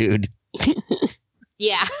some dude.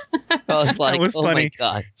 Yeah. I was like, that was funny. My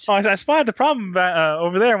gosh. Oh, I spotted the problem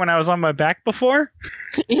over there when I was on my back before.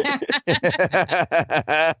 Yeah.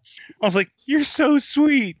 I was like, you're so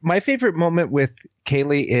sweet. My favorite moment with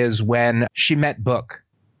Kaylee is when she met Book.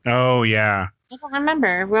 Oh, yeah. I don't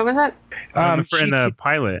remember. What was that? In the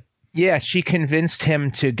pilot. Yeah, she convinced him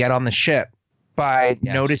to get on the ship by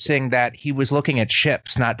Yes. noticing that he was looking at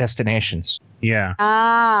ships, not destinations. Yeah.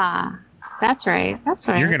 Ah, that's right.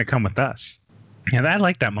 You're going to come with us. Yeah, I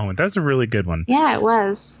like that moment. That was a really good one. Yeah, it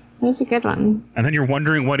was. It was a good one. And then you're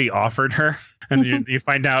wondering what he offered her. And you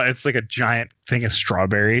find out it's like a giant thing of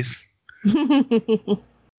strawberries.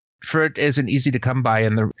 Fruit isn't easy to come by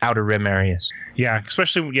in the Outer Rim areas. Yeah,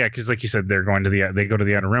 especially, because like you said, they go to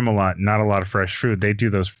the Outer Rim a lot. Not a lot of fresh food. They do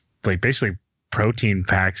those like basically protein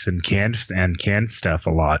packs and canned stuff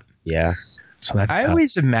a lot. Yeah. So that's I tough.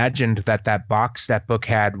 always imagined that box that Book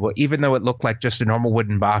had, even though it looked like just a normal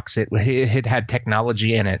wooden box, it had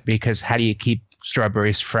technology in it, because how do you keep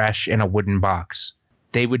strawberries fresh in a wooden box?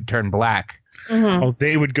 They would turn black. Mhm. Oh,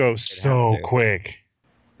 they would go so quick.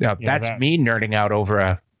 Yeah, that's me nerding out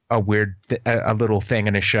over a weird, a little thing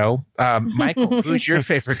in a show. Michael, who's your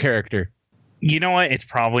favorite character? You know what? It's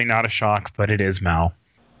probably not a shock, but it is Mal.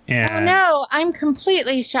 And Oh no, I'm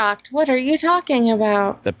completely shocked. What are you talking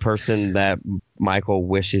about? The person that Michael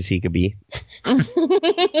wishes he could be.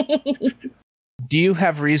 Do you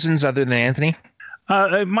have reasons other than Anthony?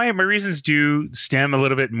 my reasons do stem a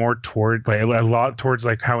little bit more toward towards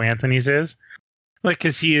how Anthony's is. Like,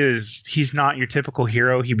 because he's not your typical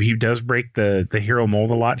hero. He does break the hero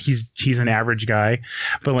mold a lot. He's an average guy,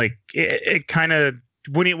 but like it kind of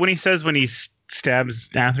when he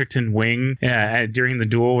stabs Atherton Wing during the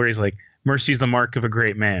duel, where he's like, "Mercy's the mark of a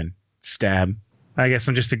great man." Stab. I guess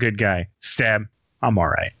I'm just a good guy. Stab. I'm all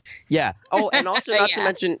right. Yeah. Oh, and also not to Yeah.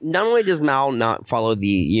 mention, not only does Mal not follow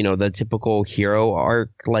the typical hero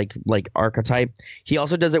arc like archetype, he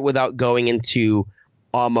also does it without going into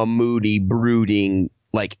a moody, brooding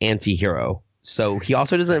like anti-hero. So he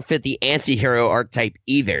also doesn't fit the anti-hero archetype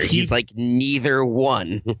either. He's like neither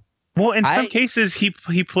one. Well, in some cases, he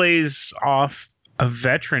plays off a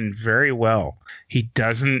veteran very well. He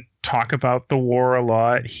doesn't talk about the war a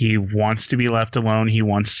lot. He wants to be left alone. He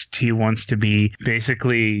wants to be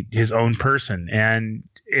basically his own person, and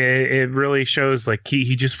it really shows. Like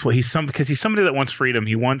he's somebody that wants freedom.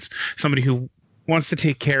 He wants somebody who wants to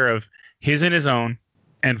take care of his and his own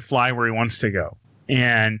and fly where he wants to go.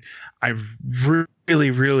 And I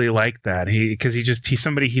really, really like that.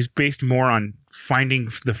 He's based more on finding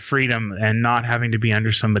the freedom and not having to be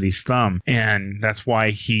under somebody's thumb. And that's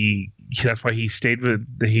why he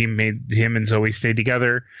made him and Zoe stayed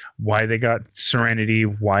together, why they got Serenity,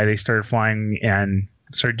 why they started flying and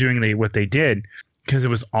started doing what they did, because it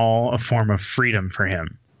was all a form of freedom for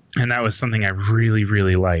him. And that was something I really,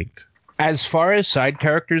 really liked. As far as side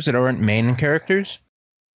characters that aren't main characters,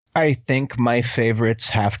 I think my favorites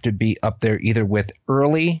have to be up there either with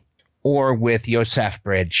Early or with Yosef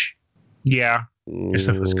Bridge. Yeah,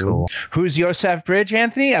 Yosef was cool. Who's Yosef Bridge,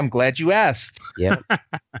 Anthony? I'm glad you asked. Yeah.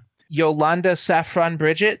 Yolanda Saffron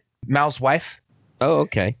Bridget, Mal's wife. Oh,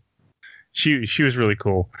 okay. She was really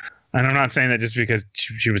cool. And I'm not saying that just because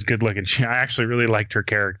she was good looking. I actually really liked her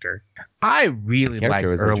character. I really liked Character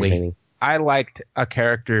was Early. entertaining. I liked a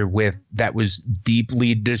character that was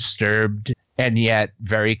deeply disturbed and yet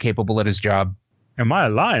very capable at his job. Am I a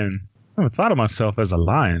lion? I never thought of myself as a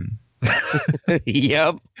lion.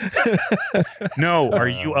 Yep. No, are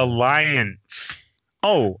you alliance?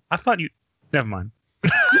 Oh, I thought you. Never mind.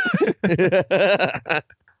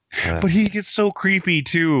 But he gets so creepy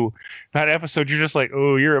too. That episode, you're just like,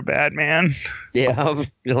 oh, you're a bad man. Yeah.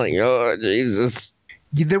 You're like, oh, Jesus.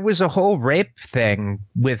 There was a whole rape thing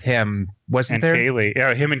with him wasn't and there? Kaylee.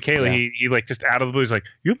 Yeah, him and Kaylee. Yeah. He like just out of the blue. He's like,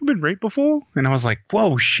 "You ever been raped before?" And I was like,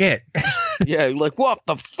 "Whoa, shit!" Yeah, like what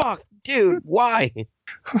the fuck, dude? Why?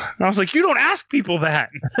 I was like, "You don't ask people that."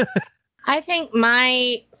 I think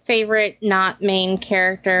my favorite not main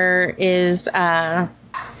character is God,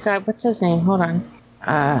 what's his name? Hold on.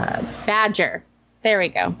 Badger. There we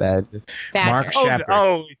go. Bad. Badger. Mark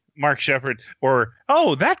Shepherd. Mark Shepherd, or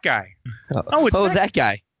that guy. It's that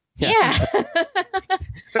guy. Yeah.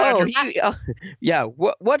 Oh, yeah.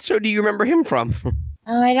 What show do you remember him from?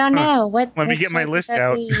 Oh, I don't know. Let me what get my show would list that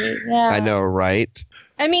out. be? Yeah. I know, right?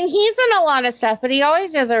 I mean, he's in a lot of stuff, but he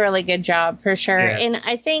always does a really good job for sure. Yeah. And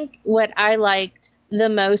I think what I liked the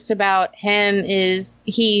most about him is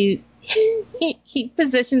he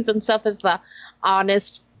positions himself as the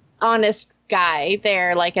honest guy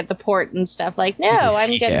there, like at the port and stuff. Like, no,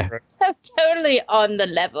 I'm Yeah. totally on the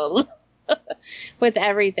level with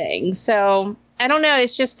everything. So I don't know.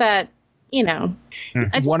 It's just that, I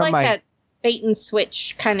just One of like my- that bait and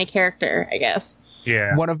switch kind of character, I guess.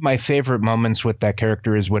 Yeah. One of my favorite moments with that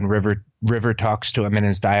character is when River talks to him in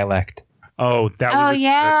his dialect. Oh, that was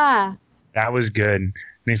Yeah. that was good. And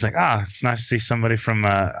he's like, it's nice to see somebody from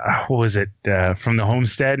what was it? From the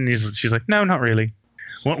homestead. And she's like, no, not really.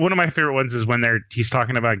 One of my favorite ones is when he's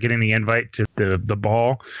talking about getting the invite to the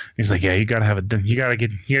ball. He's like, yeah, you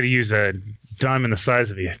gotta use a diamond the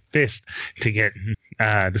size of your fist to get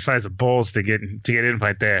the size of balls to get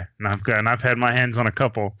invite there. And I've had my hands on a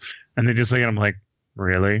couple, and they just look at him like,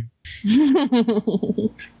 really?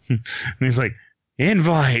 And he's like,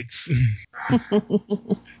 invites.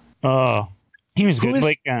 Oh, he was good.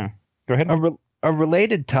 is- Go ahead. A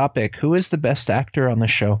related topic: who is the best actor on the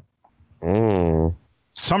show?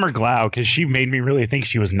 Summer Glau, because she made me really think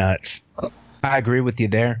she was nuts. I agree with you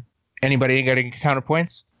there. Anybody got any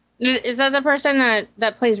counterpoints? Is that the person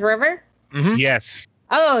that plays River? Mm-hmm. Yes.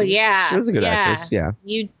 Oh yeah, She was a good actress. Yeah,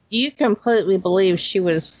 You completely believe she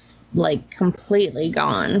was like completely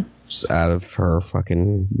gone. just out of her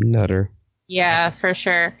fucking nutter. Yeah, for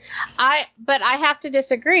sure. But I have to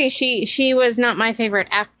disagree. She was not my favorite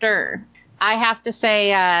actor. I have to say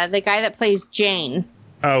the guy that plays Jane.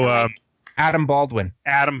 Oh, Adam Baldwin.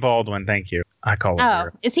 Adam Baldwin. Thank you. I call him. Oh,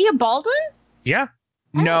 her. is he a Baldwin? Yeah.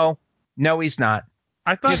 No, he's not.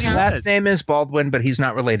 I thought His he last was. name is Baldwin, but he's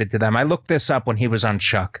not related to them. I looked this up when he was on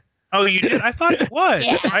Chuck. Oh, you did? I thought it was.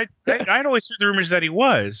 Yeah. I'd always heard the rumors that he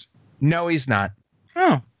was. No, he's not.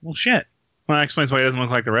 Oh, well, shit. Well, that explains why he doesn't look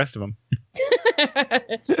like the rest of them.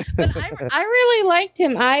 But I really liked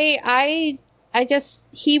him. I just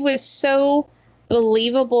he was so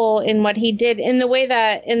believable in what he did in the way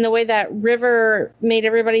that River made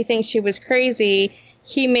everybody think she was crazy.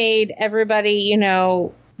 He made everybody,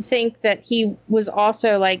 think that he was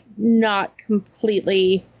also like not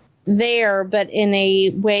completely there, but in a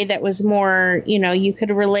way that was more, you could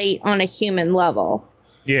relate on a human level.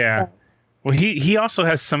 Yeah. So- Well, he also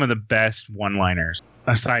has some of the best one-liners,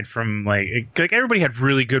 aside from like everybody had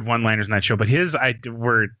really good one-liners in that show, but his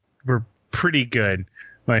were pretty good.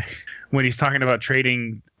 Like when he's talking about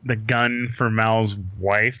trading the gun for Mal's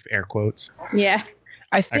wife, air quotes. Yeah.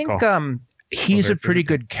 I think he's a pretty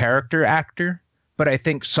good character actor, but I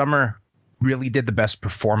think Summer really did the best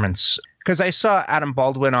performance. Because I saw Adam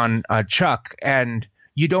Baldwin on Chuck, and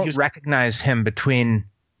you don't recognize him between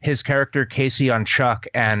his character Casey on Chuck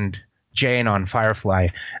and Jane on Firefly.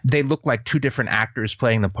 They look like two different actors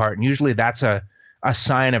playing the part, and usually that's a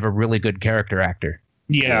sign of a really good character actor.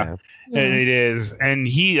 Yeah, it is. And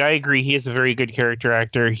I agree, he is a very good character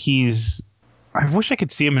actor. I wish I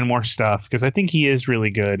could see him in more stuff, because I think he is really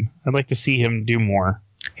good. I'd like to see him do more.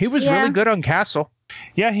 He was really good on Castle.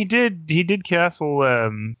 Yeah, he did Castle.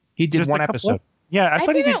 He did just one a couple episode. Yeah, I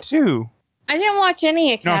thought he did two. I didn't watch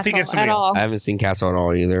any of No, I think Castle it's somebody at else. all. I haven't seen Castle at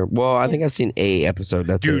all either. Well, I think I've seen a episode.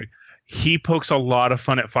 That's Dude, it. he pokes a lot of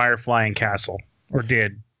fun at Firefly and Castle, or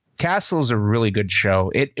did. Castle's a really good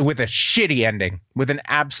show. It with a shitty ending, with an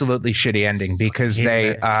absolutely shitty ending, because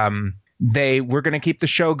they were going to keep the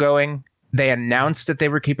show going. They announced that they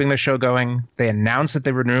were keeping the show going. They announced that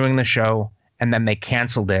they were renewing the show, and then they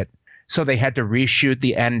canceled it. So they had to reshoot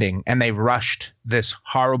the ending, and they rushed this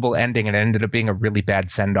horrible ending, and it ended up being a really bad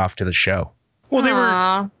send off to the show. Well,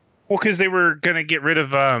 Aw. because they were gonna get rid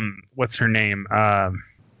of what's her name?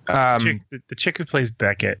 The chick who plays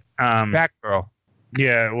Beckett. Batgirl.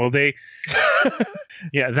 Yeah, well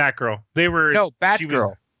yeah, that girl. They were No, she was-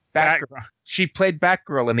 Batgirl. Batgirl. She played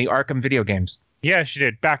Batgirl in the Arkham video games. Yeah, she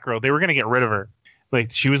did. Batgirl. They were gonna get rid of her.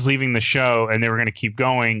 Like she was leaving the show, and they were gonna keep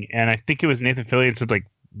going. And I think it was Nathan Fillion said like,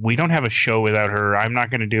 "We don't have a show without her. I'm not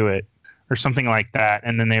gonna do it," or something like that.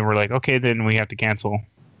 And then they were like, "Okay, then we have to cancel."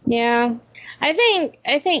 Yeah. I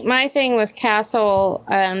think my thing with Castle,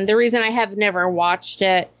 the reason I have never watched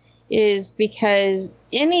it is because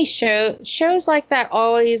any shows like that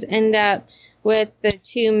always end up with the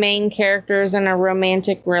two main characters in a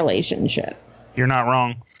romantic relationship. You're not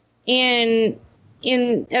wrong. And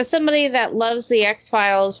as somebody that loves the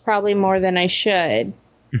X-Files probably more than I should,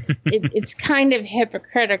 it's kind of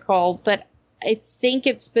hypocritical, but I think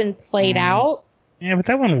it's been played out. Yeah, but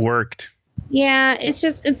that one worked. Yeah,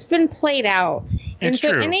 it's been played out. And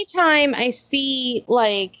so true. anytime I see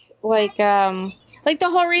like the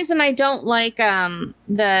whole reason I don't like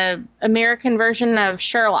the American version of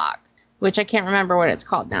Sherlock, which I can't remember what it's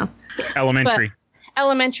called now. Elementary.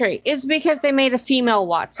 Elementary is because they made a female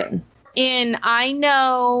Watson. And I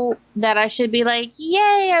know that I should be like,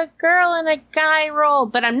 yay, a girl in a guy role,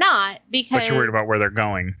 but I'm not, because But you're worried about where they're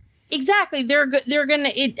going. Exactly. They're gonna.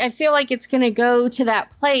 I feel like it's gonna go to that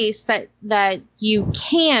place that you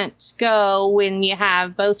can't go when you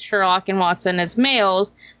have both Sherlock and Watson as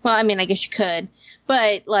males. Well, I mean, I guess you could,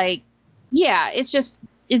 but like, yeah, it's just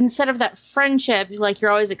instead of that friendship, like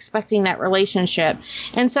you're always expecting that relationship.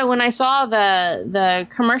 And so when I saw the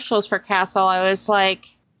commercials for Castle, I was like,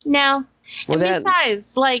 no. Well, and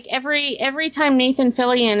besides, like every time Nathan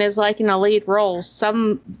Fillion is like in a lead role,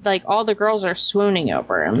 all the girls are swooning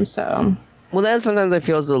over him. So, well, then sometimes I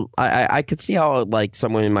feel I could see how like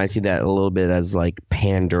someone might see that a little bit as like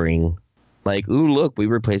pandering, like, ooh, look, we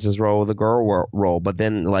replaced this role with a girl role. But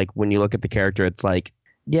then like when you look at the character, it's like,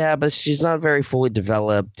 yeah, but she's not very fully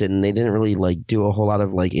developed, and they didn't really like do a whole lot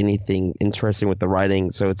of like anything interesting with the writing.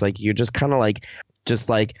 So it's like you're just kind of like,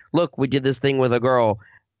 look, we did this thing with a girl,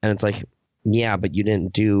 and it's like. Yeah, but you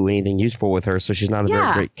didn't do anything useful with her, so she's not a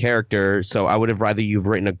very great character. So I would have rather you've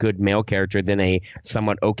written a good male character than a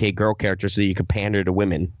somewhat okay girl character, so you could pander to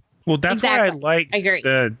women. Well, that's why I like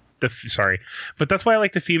but that's why I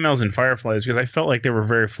like the females in Fireflies, because I felt like they were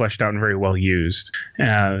very fleshed out and very well used.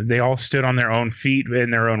 They all stood on their own feet in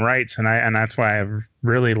their own rights, and that's why I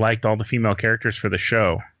really liked all the female characters for the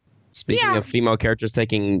show. Speaking of female characters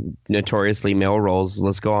taking notoriously male roles,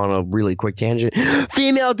 let's go on a really quick tangent.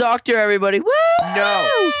 Female Doctor, everybody! Woo!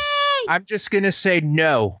 No, I'm just gonna say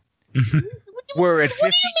no. We're at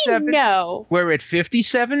 57. No, we're at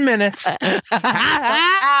 57 minutes.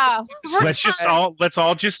 Let's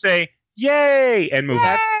all just say yay and move on.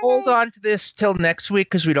 Let's hold on to this till next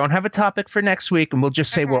week because we don't have a topic for next week, and we'll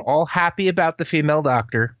just say we're all happy about the female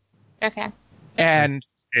Doctor. Okay. And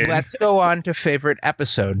let's go on to favorite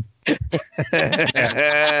episode.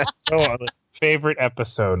 Favorite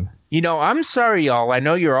episode. You know, I'm sorry, y'all. I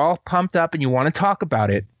know you're all pumped up and you want to talk about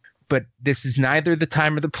it, but this is neither the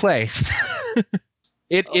time or the place.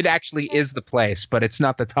 It actually is the place, but it's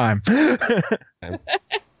not the time.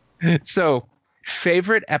 So,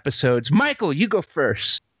 favorite episodes. Michael, you go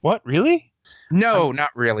first. What? Really? No, not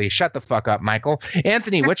really. Shut the fuck up, Michael.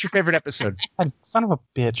 Anthony, what's your favorite episode? Son of a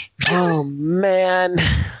bitch. Oh, man.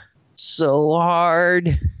 So hard.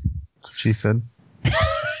 That's what she said.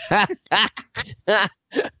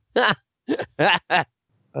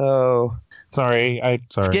 Oh. Sorry.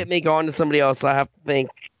 Let's get me going to somebody else. I have to think.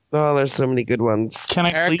 Oh, there's so many good ones. Can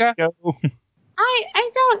I Erica? Please go? I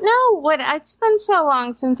don't know what it's been so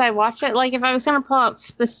long since I watched it. Like if I was going to pull out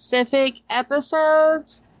specific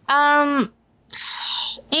episodes, and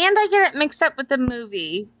I get it mixed up with the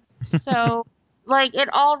movie. So like it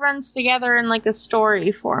all runs together in like a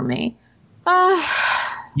story for me.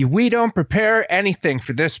 We don't prepare anything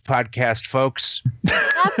for this podcast, folks.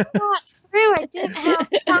 That's not true. I didn't have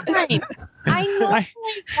time. I normally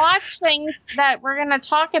watch things that we're going to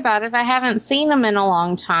talk about if I haven't seen them in a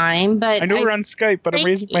long time. But I know we're on Skype, but I'm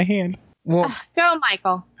raising my hand. Well, go,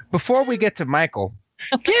 Michael. Before we get to Michael,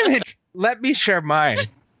 damn it, let me share mine.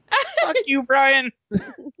 Fuck you, Brian.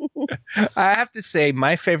 I have to say,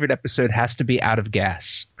 my favorite episode has to be Out of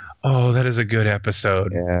Gas. Oh, that is a good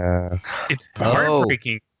episode. Yeah. It's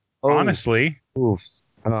heartbreaking, honestly. Oof.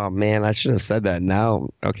 Oh, man, I should have said that now.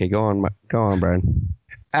 Okay, go on, Brian.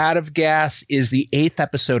 Out of Gas is the 8th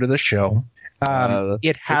episode of the show.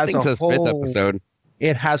 It has a whole 5th episode.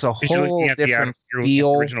 It has a whole different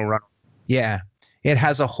feel. Original run. Yeah, it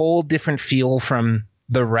has a whole different feel from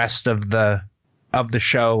the rest of the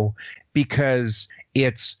show because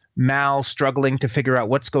it's Mal struggling to figure out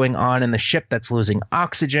what's going on in the ship that's losing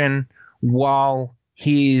oxygen while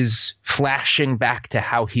he's flashing back to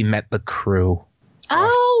how he met the crew.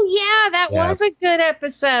 Oh, yeah, that was a good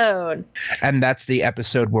episode. And that's the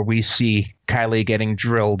episode where we see Kylie getting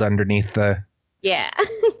drilled underneath the... Yeah.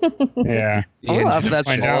 Yeah. I love that's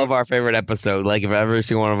all of our favorite episode. Like, if every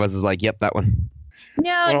single one of us is like, yep, that one.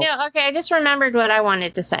 No, okay, I just remembered what I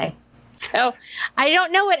wanted to say. So I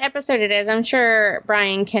don't know what episode it is. I'm sure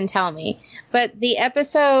Brian can tell me. But the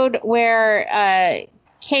episode where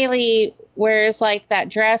Kaylee wears like that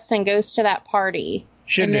dress and goes to that party.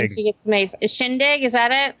 And then Shindig. she gets made. Shindig, is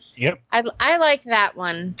that it? Yep. I like that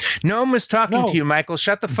one. No one was talking No. to you, Michael.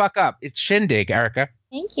 Shut the fuck up. It's Shindig, Erica.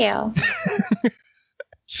 Thank you.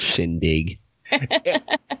 Shindig.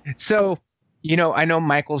 So, I know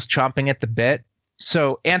Michael's chomping at the bit.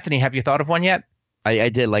 So, Anthony, have you thought of one yet? I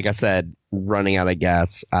did, like I said, running out of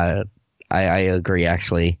gas. I agree,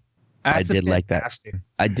 actually. I did like that. fantastic.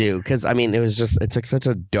 I do, because I mean, it took such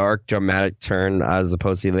a dark, dramatic turn as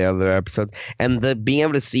opposed to the other episodes, and being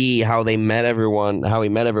able to see how he met everyone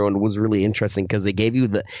was really interesting because it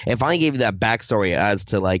finally gave you that backstory as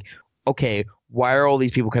to like, okay, why are all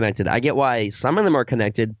these people connected? I get why some of them are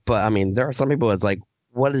connected, but I mean, there are some people that's like,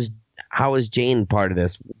 how is Jane part of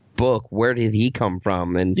this book? Where did he come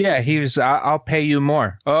from? And Yeah, he was, I'll pay you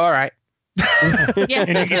more. All right. Yeah.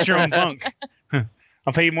 And you get your own bunk.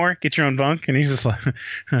 I'll pay you more. Get your own bunk. And he's just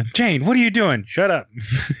like, Jane, what are you doing? Shut up.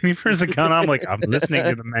 He turns a gun on. I'm like, I'm listening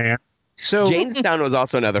to the man. So, Janestown was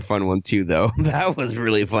also another fun one too, though. That was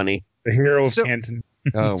really funny. The hero of So- Canton.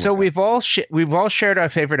 Oh, so we've all shared our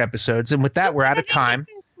favorite episodes, and with that, we're out of time.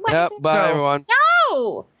 yep, bye So- everyone.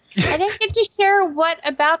 No, I didn't get to share what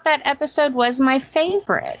about that episode was my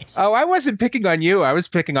favorite. Oh, I wasn't picking on you. I was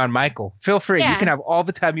picking on Michael. Feel free. Yeah. You can have all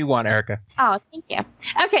the time you want, Erica. Oh, thank you.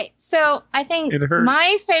 Okay, so I think It hurts.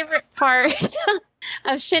 my favorite part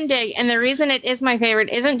of Shindig, and the reason it is my favorite,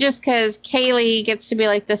 isn't just because Kaylee gets to be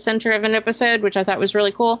like the center of an episode, which I thought was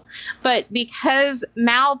really cool, but because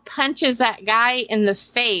Mal punches that guy in the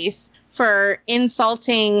face for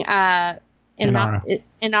insulting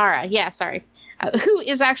Inara. Yeah, sorry. Who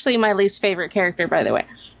is actually my least favorite character, by the way.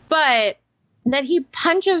 But that he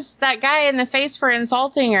punches that guy in the face for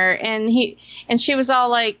insulting her, and she was all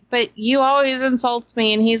like, but you always insult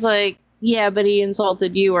me, and he's like, yeah, but he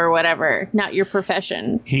insulted you or whatever, not your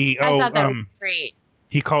profession. I thought that was great.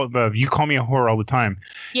 He called you call me a whore all the time.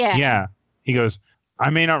 Yeah, Yeah. He goes, I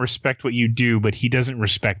may not respect what you do, but he doesn't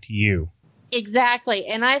respect you. exactly.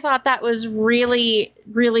 And I thought that was really,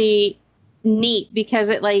 really neat because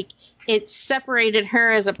it separated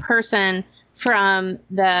her as a person from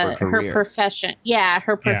her career. profession. Yeah,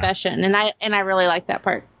 her profession. And I really like that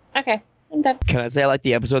part. Okay. I'm done. Can I say I like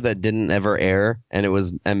the episode that didn't ever air, and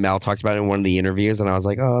Mal talked about it in one of the interviews, and I was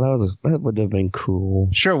like, oh, that would have been cool.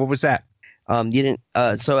 Sure. What was that? You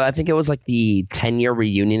didn't. So I think it was like the 10-year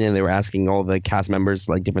reunion, and they were asking all the cast members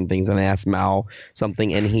like different things, and they asked Mal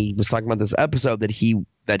something, and he was talking about this episode that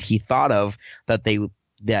he thought of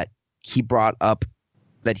that he brought up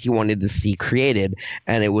that he wanted to see created,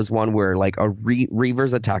 and it was one where like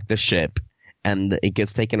Reavers attack the ship, and it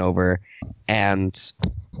gets taken over, and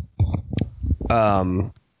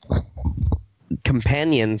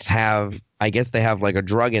companions have, I guess they have like a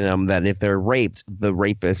drug in them that if they're raped, the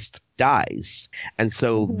rapist dies. And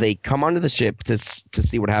so they come onto the ship to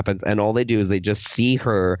see what happens. And all they do is they just see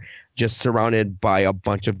her just surrounded by a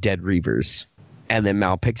bunch of dead Reavers. And then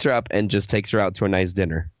Mal picks her up and just takes her out to a nice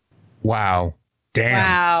dinner. Wow. Damn.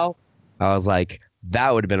 Wow. I was like,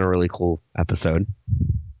 that would have been a really cool episode.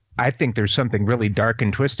 I think there's something really dark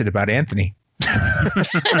and twisted about Anthony.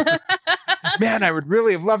 Man, I would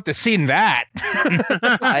really have loved to seen that.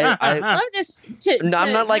 I love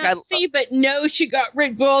I'm not like see, but no, she got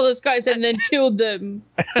rid of all those guys and then killed them.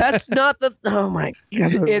 that's not the. Oh my!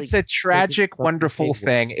 It's a tragic, something wonderful dangerous.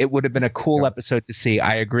 thing. It would have been a cool episode to see.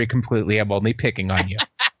 I agree completely. I'm only picking on you.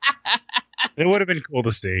 It would have been cool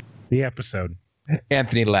to see the episode.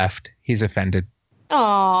 Anthony left. He's offended.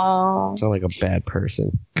 Aww. sound like a bad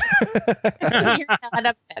person. You're not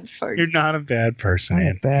a bad person. You're not a bad person, I'm a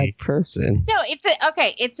Anthony. bad person. No,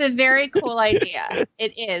 it's a very cool idea.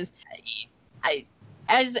 It is.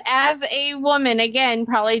 As a woman, again,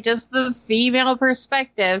 probably just the female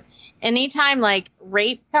perspective, anytime like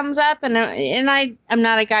rape comes up, and I'm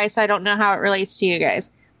not a guy, so I don't know how it relates to you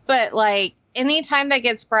guys, but like anytime that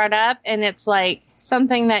gets brought up and it's like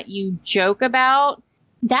something that you joke about,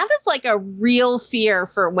 that is like a real fear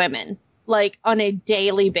for women, like on a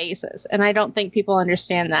daily basis. And I don't think people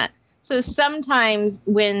understand that. So sometimes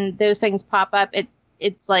when those things pop up,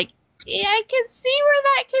 it's like, yeah, I can see where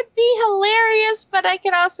that could be hilarious, but I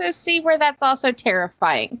can also see where that's also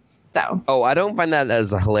terrifying. So, Oh, I don't find that as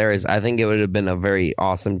hilarious. I think it would have been a very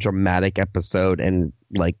awesome, dramatic episode, and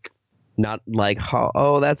like, not like,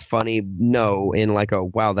 oh, that's funny. No, in like a,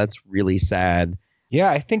 wow, that's really sad. Yeah,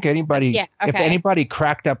 I think anybody, Yeah, if okay. anybody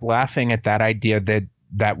cracked up laughing at that idea,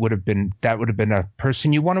 that would have been a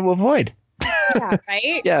person you want to avoid. yeah,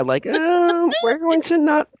 right? Yeah, like, we're going to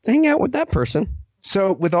not hang out with that person.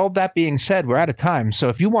 So with all that being said, we're out of time. So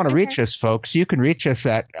if you want to reach us, folks, you can reach us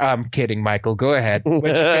at. I'm kidding, Michael. Go ahead. What's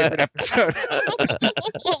your favorite episode?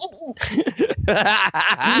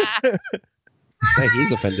 Hey,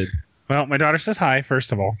 he's offended. Well, my daughter says hi,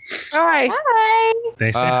 first of all. Hi. Hi.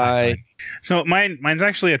 They say hi. So mine's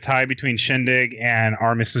actually a tie between Shindig and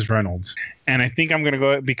our Mrs. Reynolds. And I think I'm going to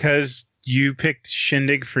go, because you picked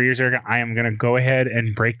Shindig for years, Erica, I am going to go ahead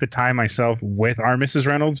and break the tie myself with our Mrs.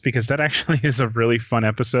 Reynolds, because that actually is a really fun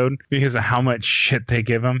episode because of how much shit they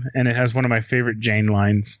give him. And it has one of my favorite Jane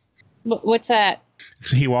lines. What's that?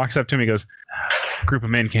 So he walks up to me and goes, a group of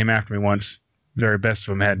men came after me once. The very best of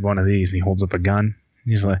them had one of these. And he holds up a gun.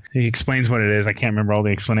 He's like, he explains what it is. I can't remember all the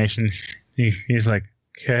explanation. He's like,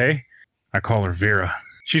 okay. I call her Vera.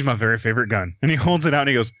 She's my very favorite gun. And he holds it out and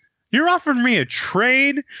he goes, you're offering me a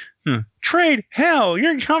trade? Trade? Hell,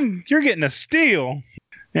 you're getting a steal.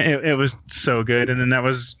 It was so good. And then that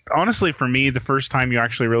was, honestly, for me, the first time you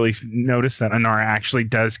actually really notice that Inara actually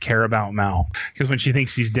does care about Mal. Because when she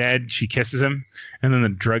thinks he's dead, she kisses him. And then the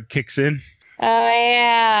drug kicks in. Oh,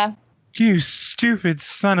 yeah. You stupid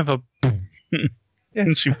son of a...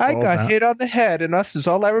 And she I falls got out. hit on the head, and us is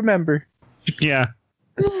all I remember. Yeah.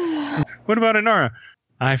 What about Inara?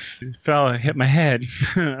 I fell and hit my head.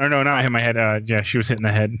 Or no, not hit my head. Yeah, she was hitting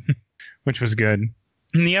the head, which was good.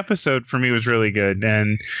 And the episode for me was really good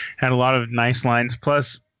and had a lot of nice lines.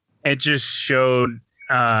 Plus, it just showed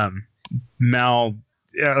Mal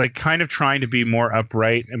like kind of trying to be more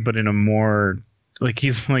upright, but in a more like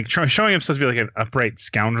he's like showing himself to be like an upright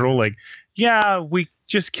scoundrel. Like, yeah, we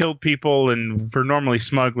just killed people and we're normally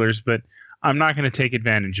smugglers, but I'm not going to take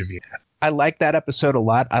advantage of you. I like that episode a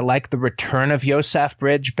lot. I like the return of Yosef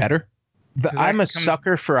Bridge better. I'm a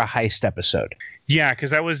sucker for a heist episode. Yeah,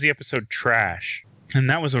 because that was the episode Trash. And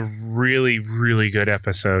that was a really, really good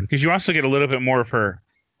episode. Because you also get a little bit more of her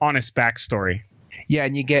honest backstory. Yeah,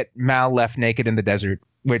 and you get Mal left naked in the desert,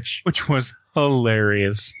 which was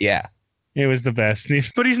hilarious. Yeah. It was the best.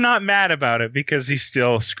 But he's not mad about it because he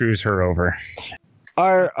still screws her over.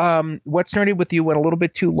 Our What's Nerdy with You went a little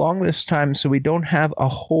bit too long this time, so we don't have a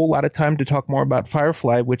whole lot of time to talk more about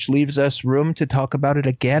Firefly, which leaves us room to talk about it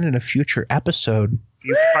again in a future episode.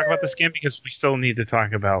 You talk about this again because we still need to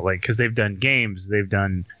talk about, like, because they've done games, they've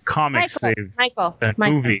done comics, Michael, done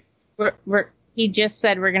movie. He just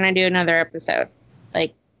said we're going to do another episode.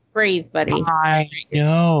 Like, breathe, buddy. I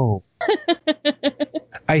know.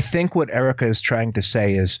 I think what Erica is trying to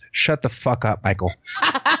say is, shut the fuck up, Michael.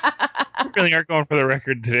 We really aren't going for the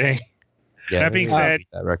record today. Yeah, That being said,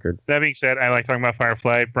 that I like talking about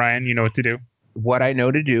Firefly. Brian, you know what to do. What I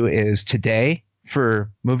know to do is today, for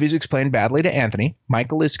Movies Explained Badly to Anthony,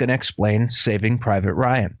 Michael is going to explain Saving Private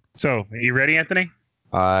Ryan. So, are you ready, Anthony?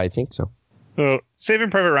 I think so. So, Saving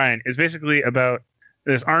Private Ryan is basically about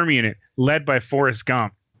this army unit led by Forrest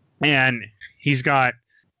Gump. And he's got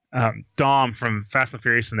Dom from Fast and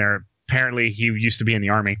Furious in there. Apparently, he used to be in the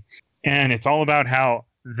army. And it's all about how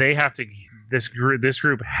they have to, this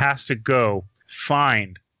group has to go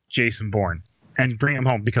find Jason Bourne and bring him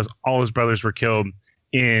home because all his brothers were killed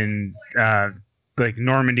in like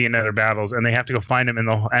Normandy and other battles, and they have to go find him.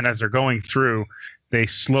 And as they're going through, they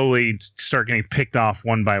slowly start getting picked off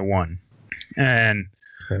one by one. And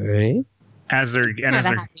as they're Not a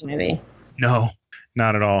happy movie. no,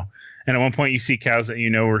 not at all. And at one point, you see cows that you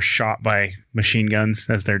know were shot by machine guns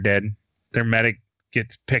as they're dead. Their medic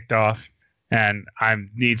gets picked off, and I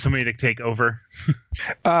need somebody to take over.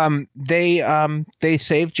 They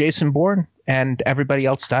save Jason Bourne, and everybody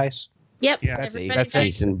else dies. Yep. Yeah, everybody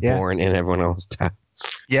Jason Yeah. Bourne and everyone else dies.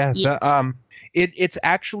 Yeah. Yes. It's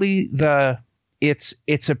actually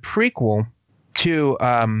it's a prequel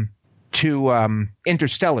to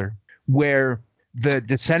Interstellar, where the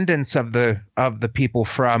descendants of the people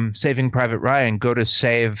from Saving Private Ryan go to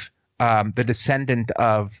save the descendant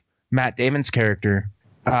of Matt Damon's character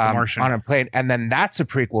Martian. on a plane, and then that's a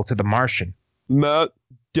prequel to The Martian. Matt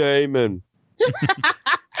Damon.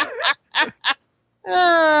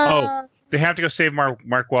 Oh, they have to go save Mark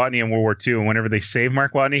Watney in World War II. And whenever they save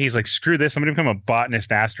Mark Watney, he's like, screw this. I'm going to become a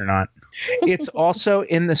botanist astronaut. It's also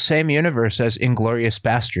in the same universe as Inglourious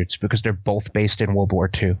Bastards because they're both based in World War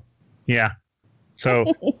II. Yeah. So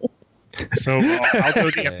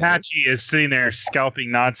although the Apache is sitting there scalping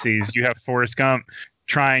Nazis, you have Forrest Gump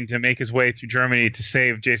trying to make his way through Germany to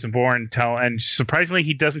save Jason Bourne. And surprisingly,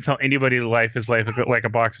 he doesn't tell anybody his life like a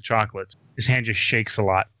box of chocolates. His hand just shakes a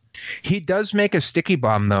lot. He does make a sticky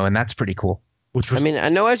bomb, though, and that's pretty cool. Which was, I mean, I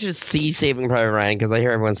know I should see Saving Private Ryan because I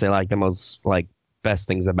hear everyone say like the most like best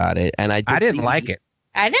things about it, and I didn't like it.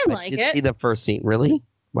 I didn't I like did it. see the first scene. Really?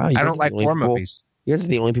 Wow. I don't like war movies. You guys are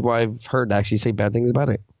the only people I've heard actually say bad things about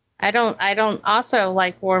it. I don't also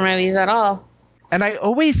like war movies at all. And I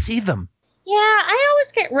always see them. Yeah, I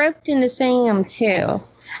always get roped into seeing them too.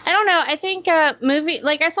 I don't know. I think I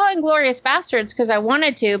saw Inglourious Bastards because I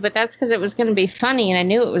wanted to, but that's because it was going to be funny, and I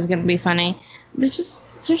knew it was going to be funny. There's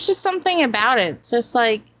just something about it. It's just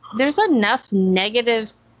like there's enough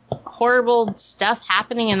negative, horrible stuff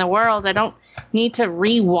happening in the world. I don't need to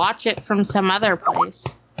rewatch it from some other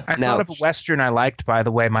place. I thought of a Western I liked, by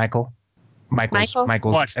the way, Michael's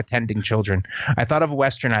What? attending children. I thought of a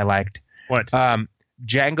Western I liked. What?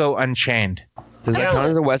 Django Unchained. Does that count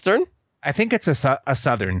as a Western? I think it's a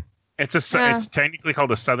Southern. It's technically called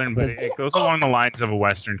a Southern, but it goes along the lines of a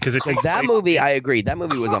Western because it takes That place- movie, I agree. That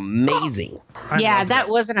movie was amazing. I Yeah, loved that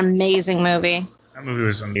was an amazing movie. That movie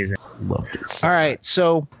was amazing. Loved it. All right,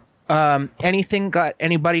 so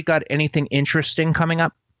anybody got anything interesting coming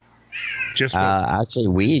up? Just Actually,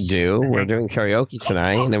 we do. We're doing karaoke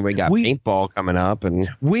tonight, and then we got paintball coming up, and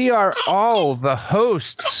We are all the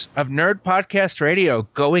hosts of Nerd Podcast Radio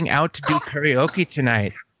going out to do karaoke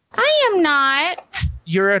tonight. I am not.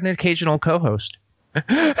 You're an occasional co-host.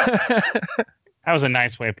 that was a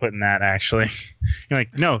nice way of putting that. Actually, you're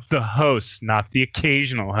like, no, the host, not the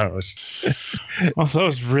occasional host. Also, it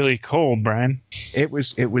was really cold, Brian. It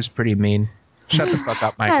was pretty mean. Shut the fuck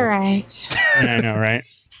up, Michael. All right. Yeah, I know, right?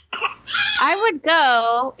 I would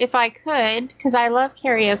go if I could because I love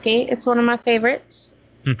karaoke. It's one of my favorites.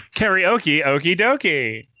 Karaoke, okie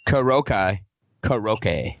dokie.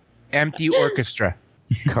 karaoke. Empty orchestra.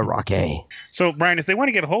 Karaoke. So, Brian, if they want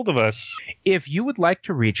to get a hold of us, If you would like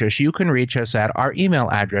to reach us, you can reach us at our email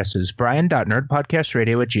addresses,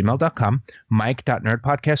 brian.nerdpodcastradio@gmail.com,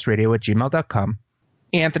 mike.nerdpodcastradio@gmail.com,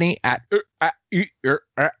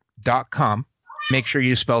 anthony@.com. Make sure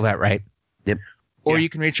you spell that right. Yep. Or Yeah. you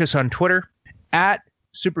can reach us on Twitter at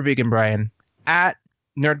SuperVeganBrian, at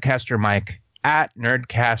NerdcasterMike, at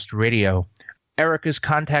NerdcastRadio. Erica's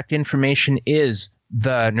contact information is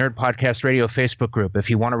the Nerd Podcast Radio Facebook group. If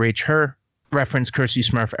you want to reach her, reference Kersey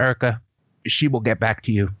Smurf Erica. She will get back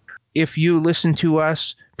to you. If you listen to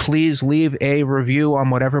us, please leave a review on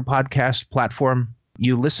whatever podcast platform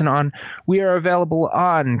you listen on. We are available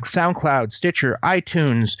on SoundCloud, Stitcher,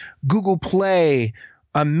 iTunes, Google Play,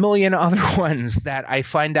 a million other ones that I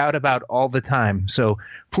find out about all the time. So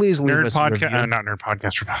please leave us a review. not Nerd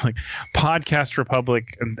Podcast Republic, Podcast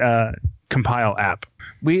Republic compile app.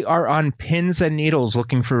 We are on pins and needles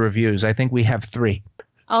looking for reviews. I think we have 3.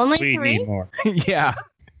 Only We 3, need more. Yeah.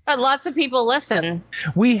 but lots of people listen.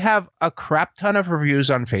 We have a crap ton of reviews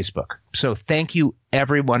on Facebook. So thank you,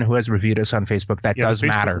 everyone who has reviewed us on Facebook. That Yeah, does the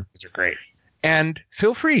Facebook matter. reviews are great. And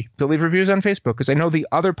feel free to leave reviews on Facebook because I know the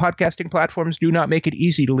other podcasting platforms do not make it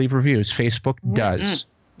easy to leave reviews. Facebook does.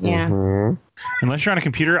 Yeah. Mhm. Unless you're on a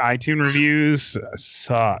computer, iTunes reviews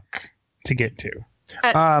suck to get to.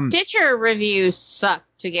 Stitcher reviews suck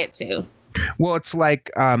to get to. Well, it's like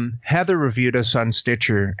Heather reviewed us on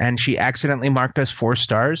Stitcher and she accidentally marked us 4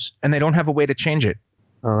 stars and they don't have a way to change it.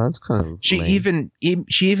 Oh, that's kind of She lame.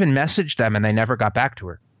 even messaged them and they never got back to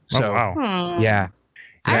her. So Oh, wow. yeah.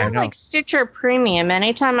 I Yeah, have no. like Stitcher Premium.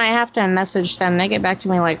 Anytime I have to message them, they get back to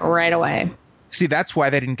me like right away. See, that's why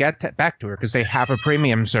they didn't get back to her because they have a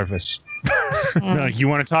premium service. They're like, you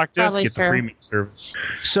want to talk to us? Probably Get the true. premium service.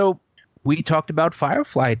 So we talked about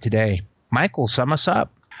Firefly today. Michael, sum us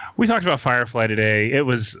up. We talked about Firefly today. It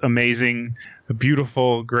was amazing,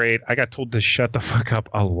 beautiful, great. I got told to shut the fuck up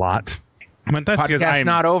a lot. But that's because Podcast's I'm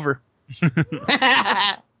not over.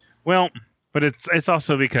 well, but it's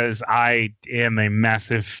also because I am a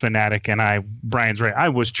massive fanatic, and Brian's right. I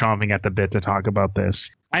was chomping at the bit to talk about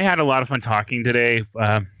this. I had a lot of fun talking today,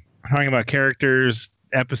 talking about characters,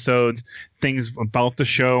 episodes, things about the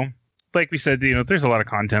show. Like we said, there's a lot of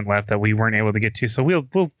content left that we weren't able to get to, so we'll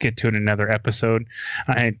get to it in another episode.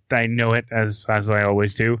 I know it as I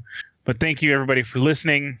always do. But thank you everybody for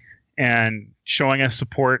listening and showing us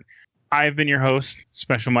support. I've been your host,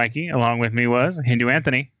 Special Mikey. Along with me was Hindu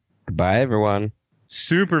Anthony. Goodbye, everyone.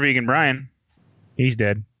 Super Vegan Brian. He's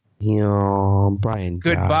dead. Brian. died.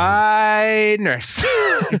 Goodbye, nurse.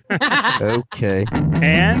 Okay.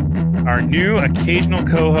 And our new occasional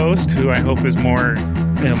co-host, who I hope is more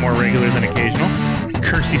regular than occasional,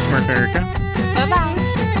 Kersey Smurf Erica. Bye-bye.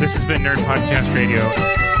 This has been Nerd Podcast Radio.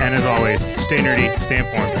 And as always, stay nerdy, stay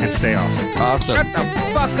informed, and stay awesome. Awesome. Shut the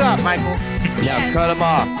fuck up, Michael. Now cut him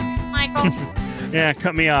off. Michael. Yeah,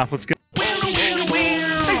 cut me off. Let's go.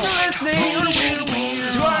 Thanks for listening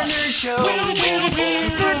to our nerd show.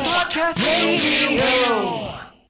 Nerd Podcast Radio.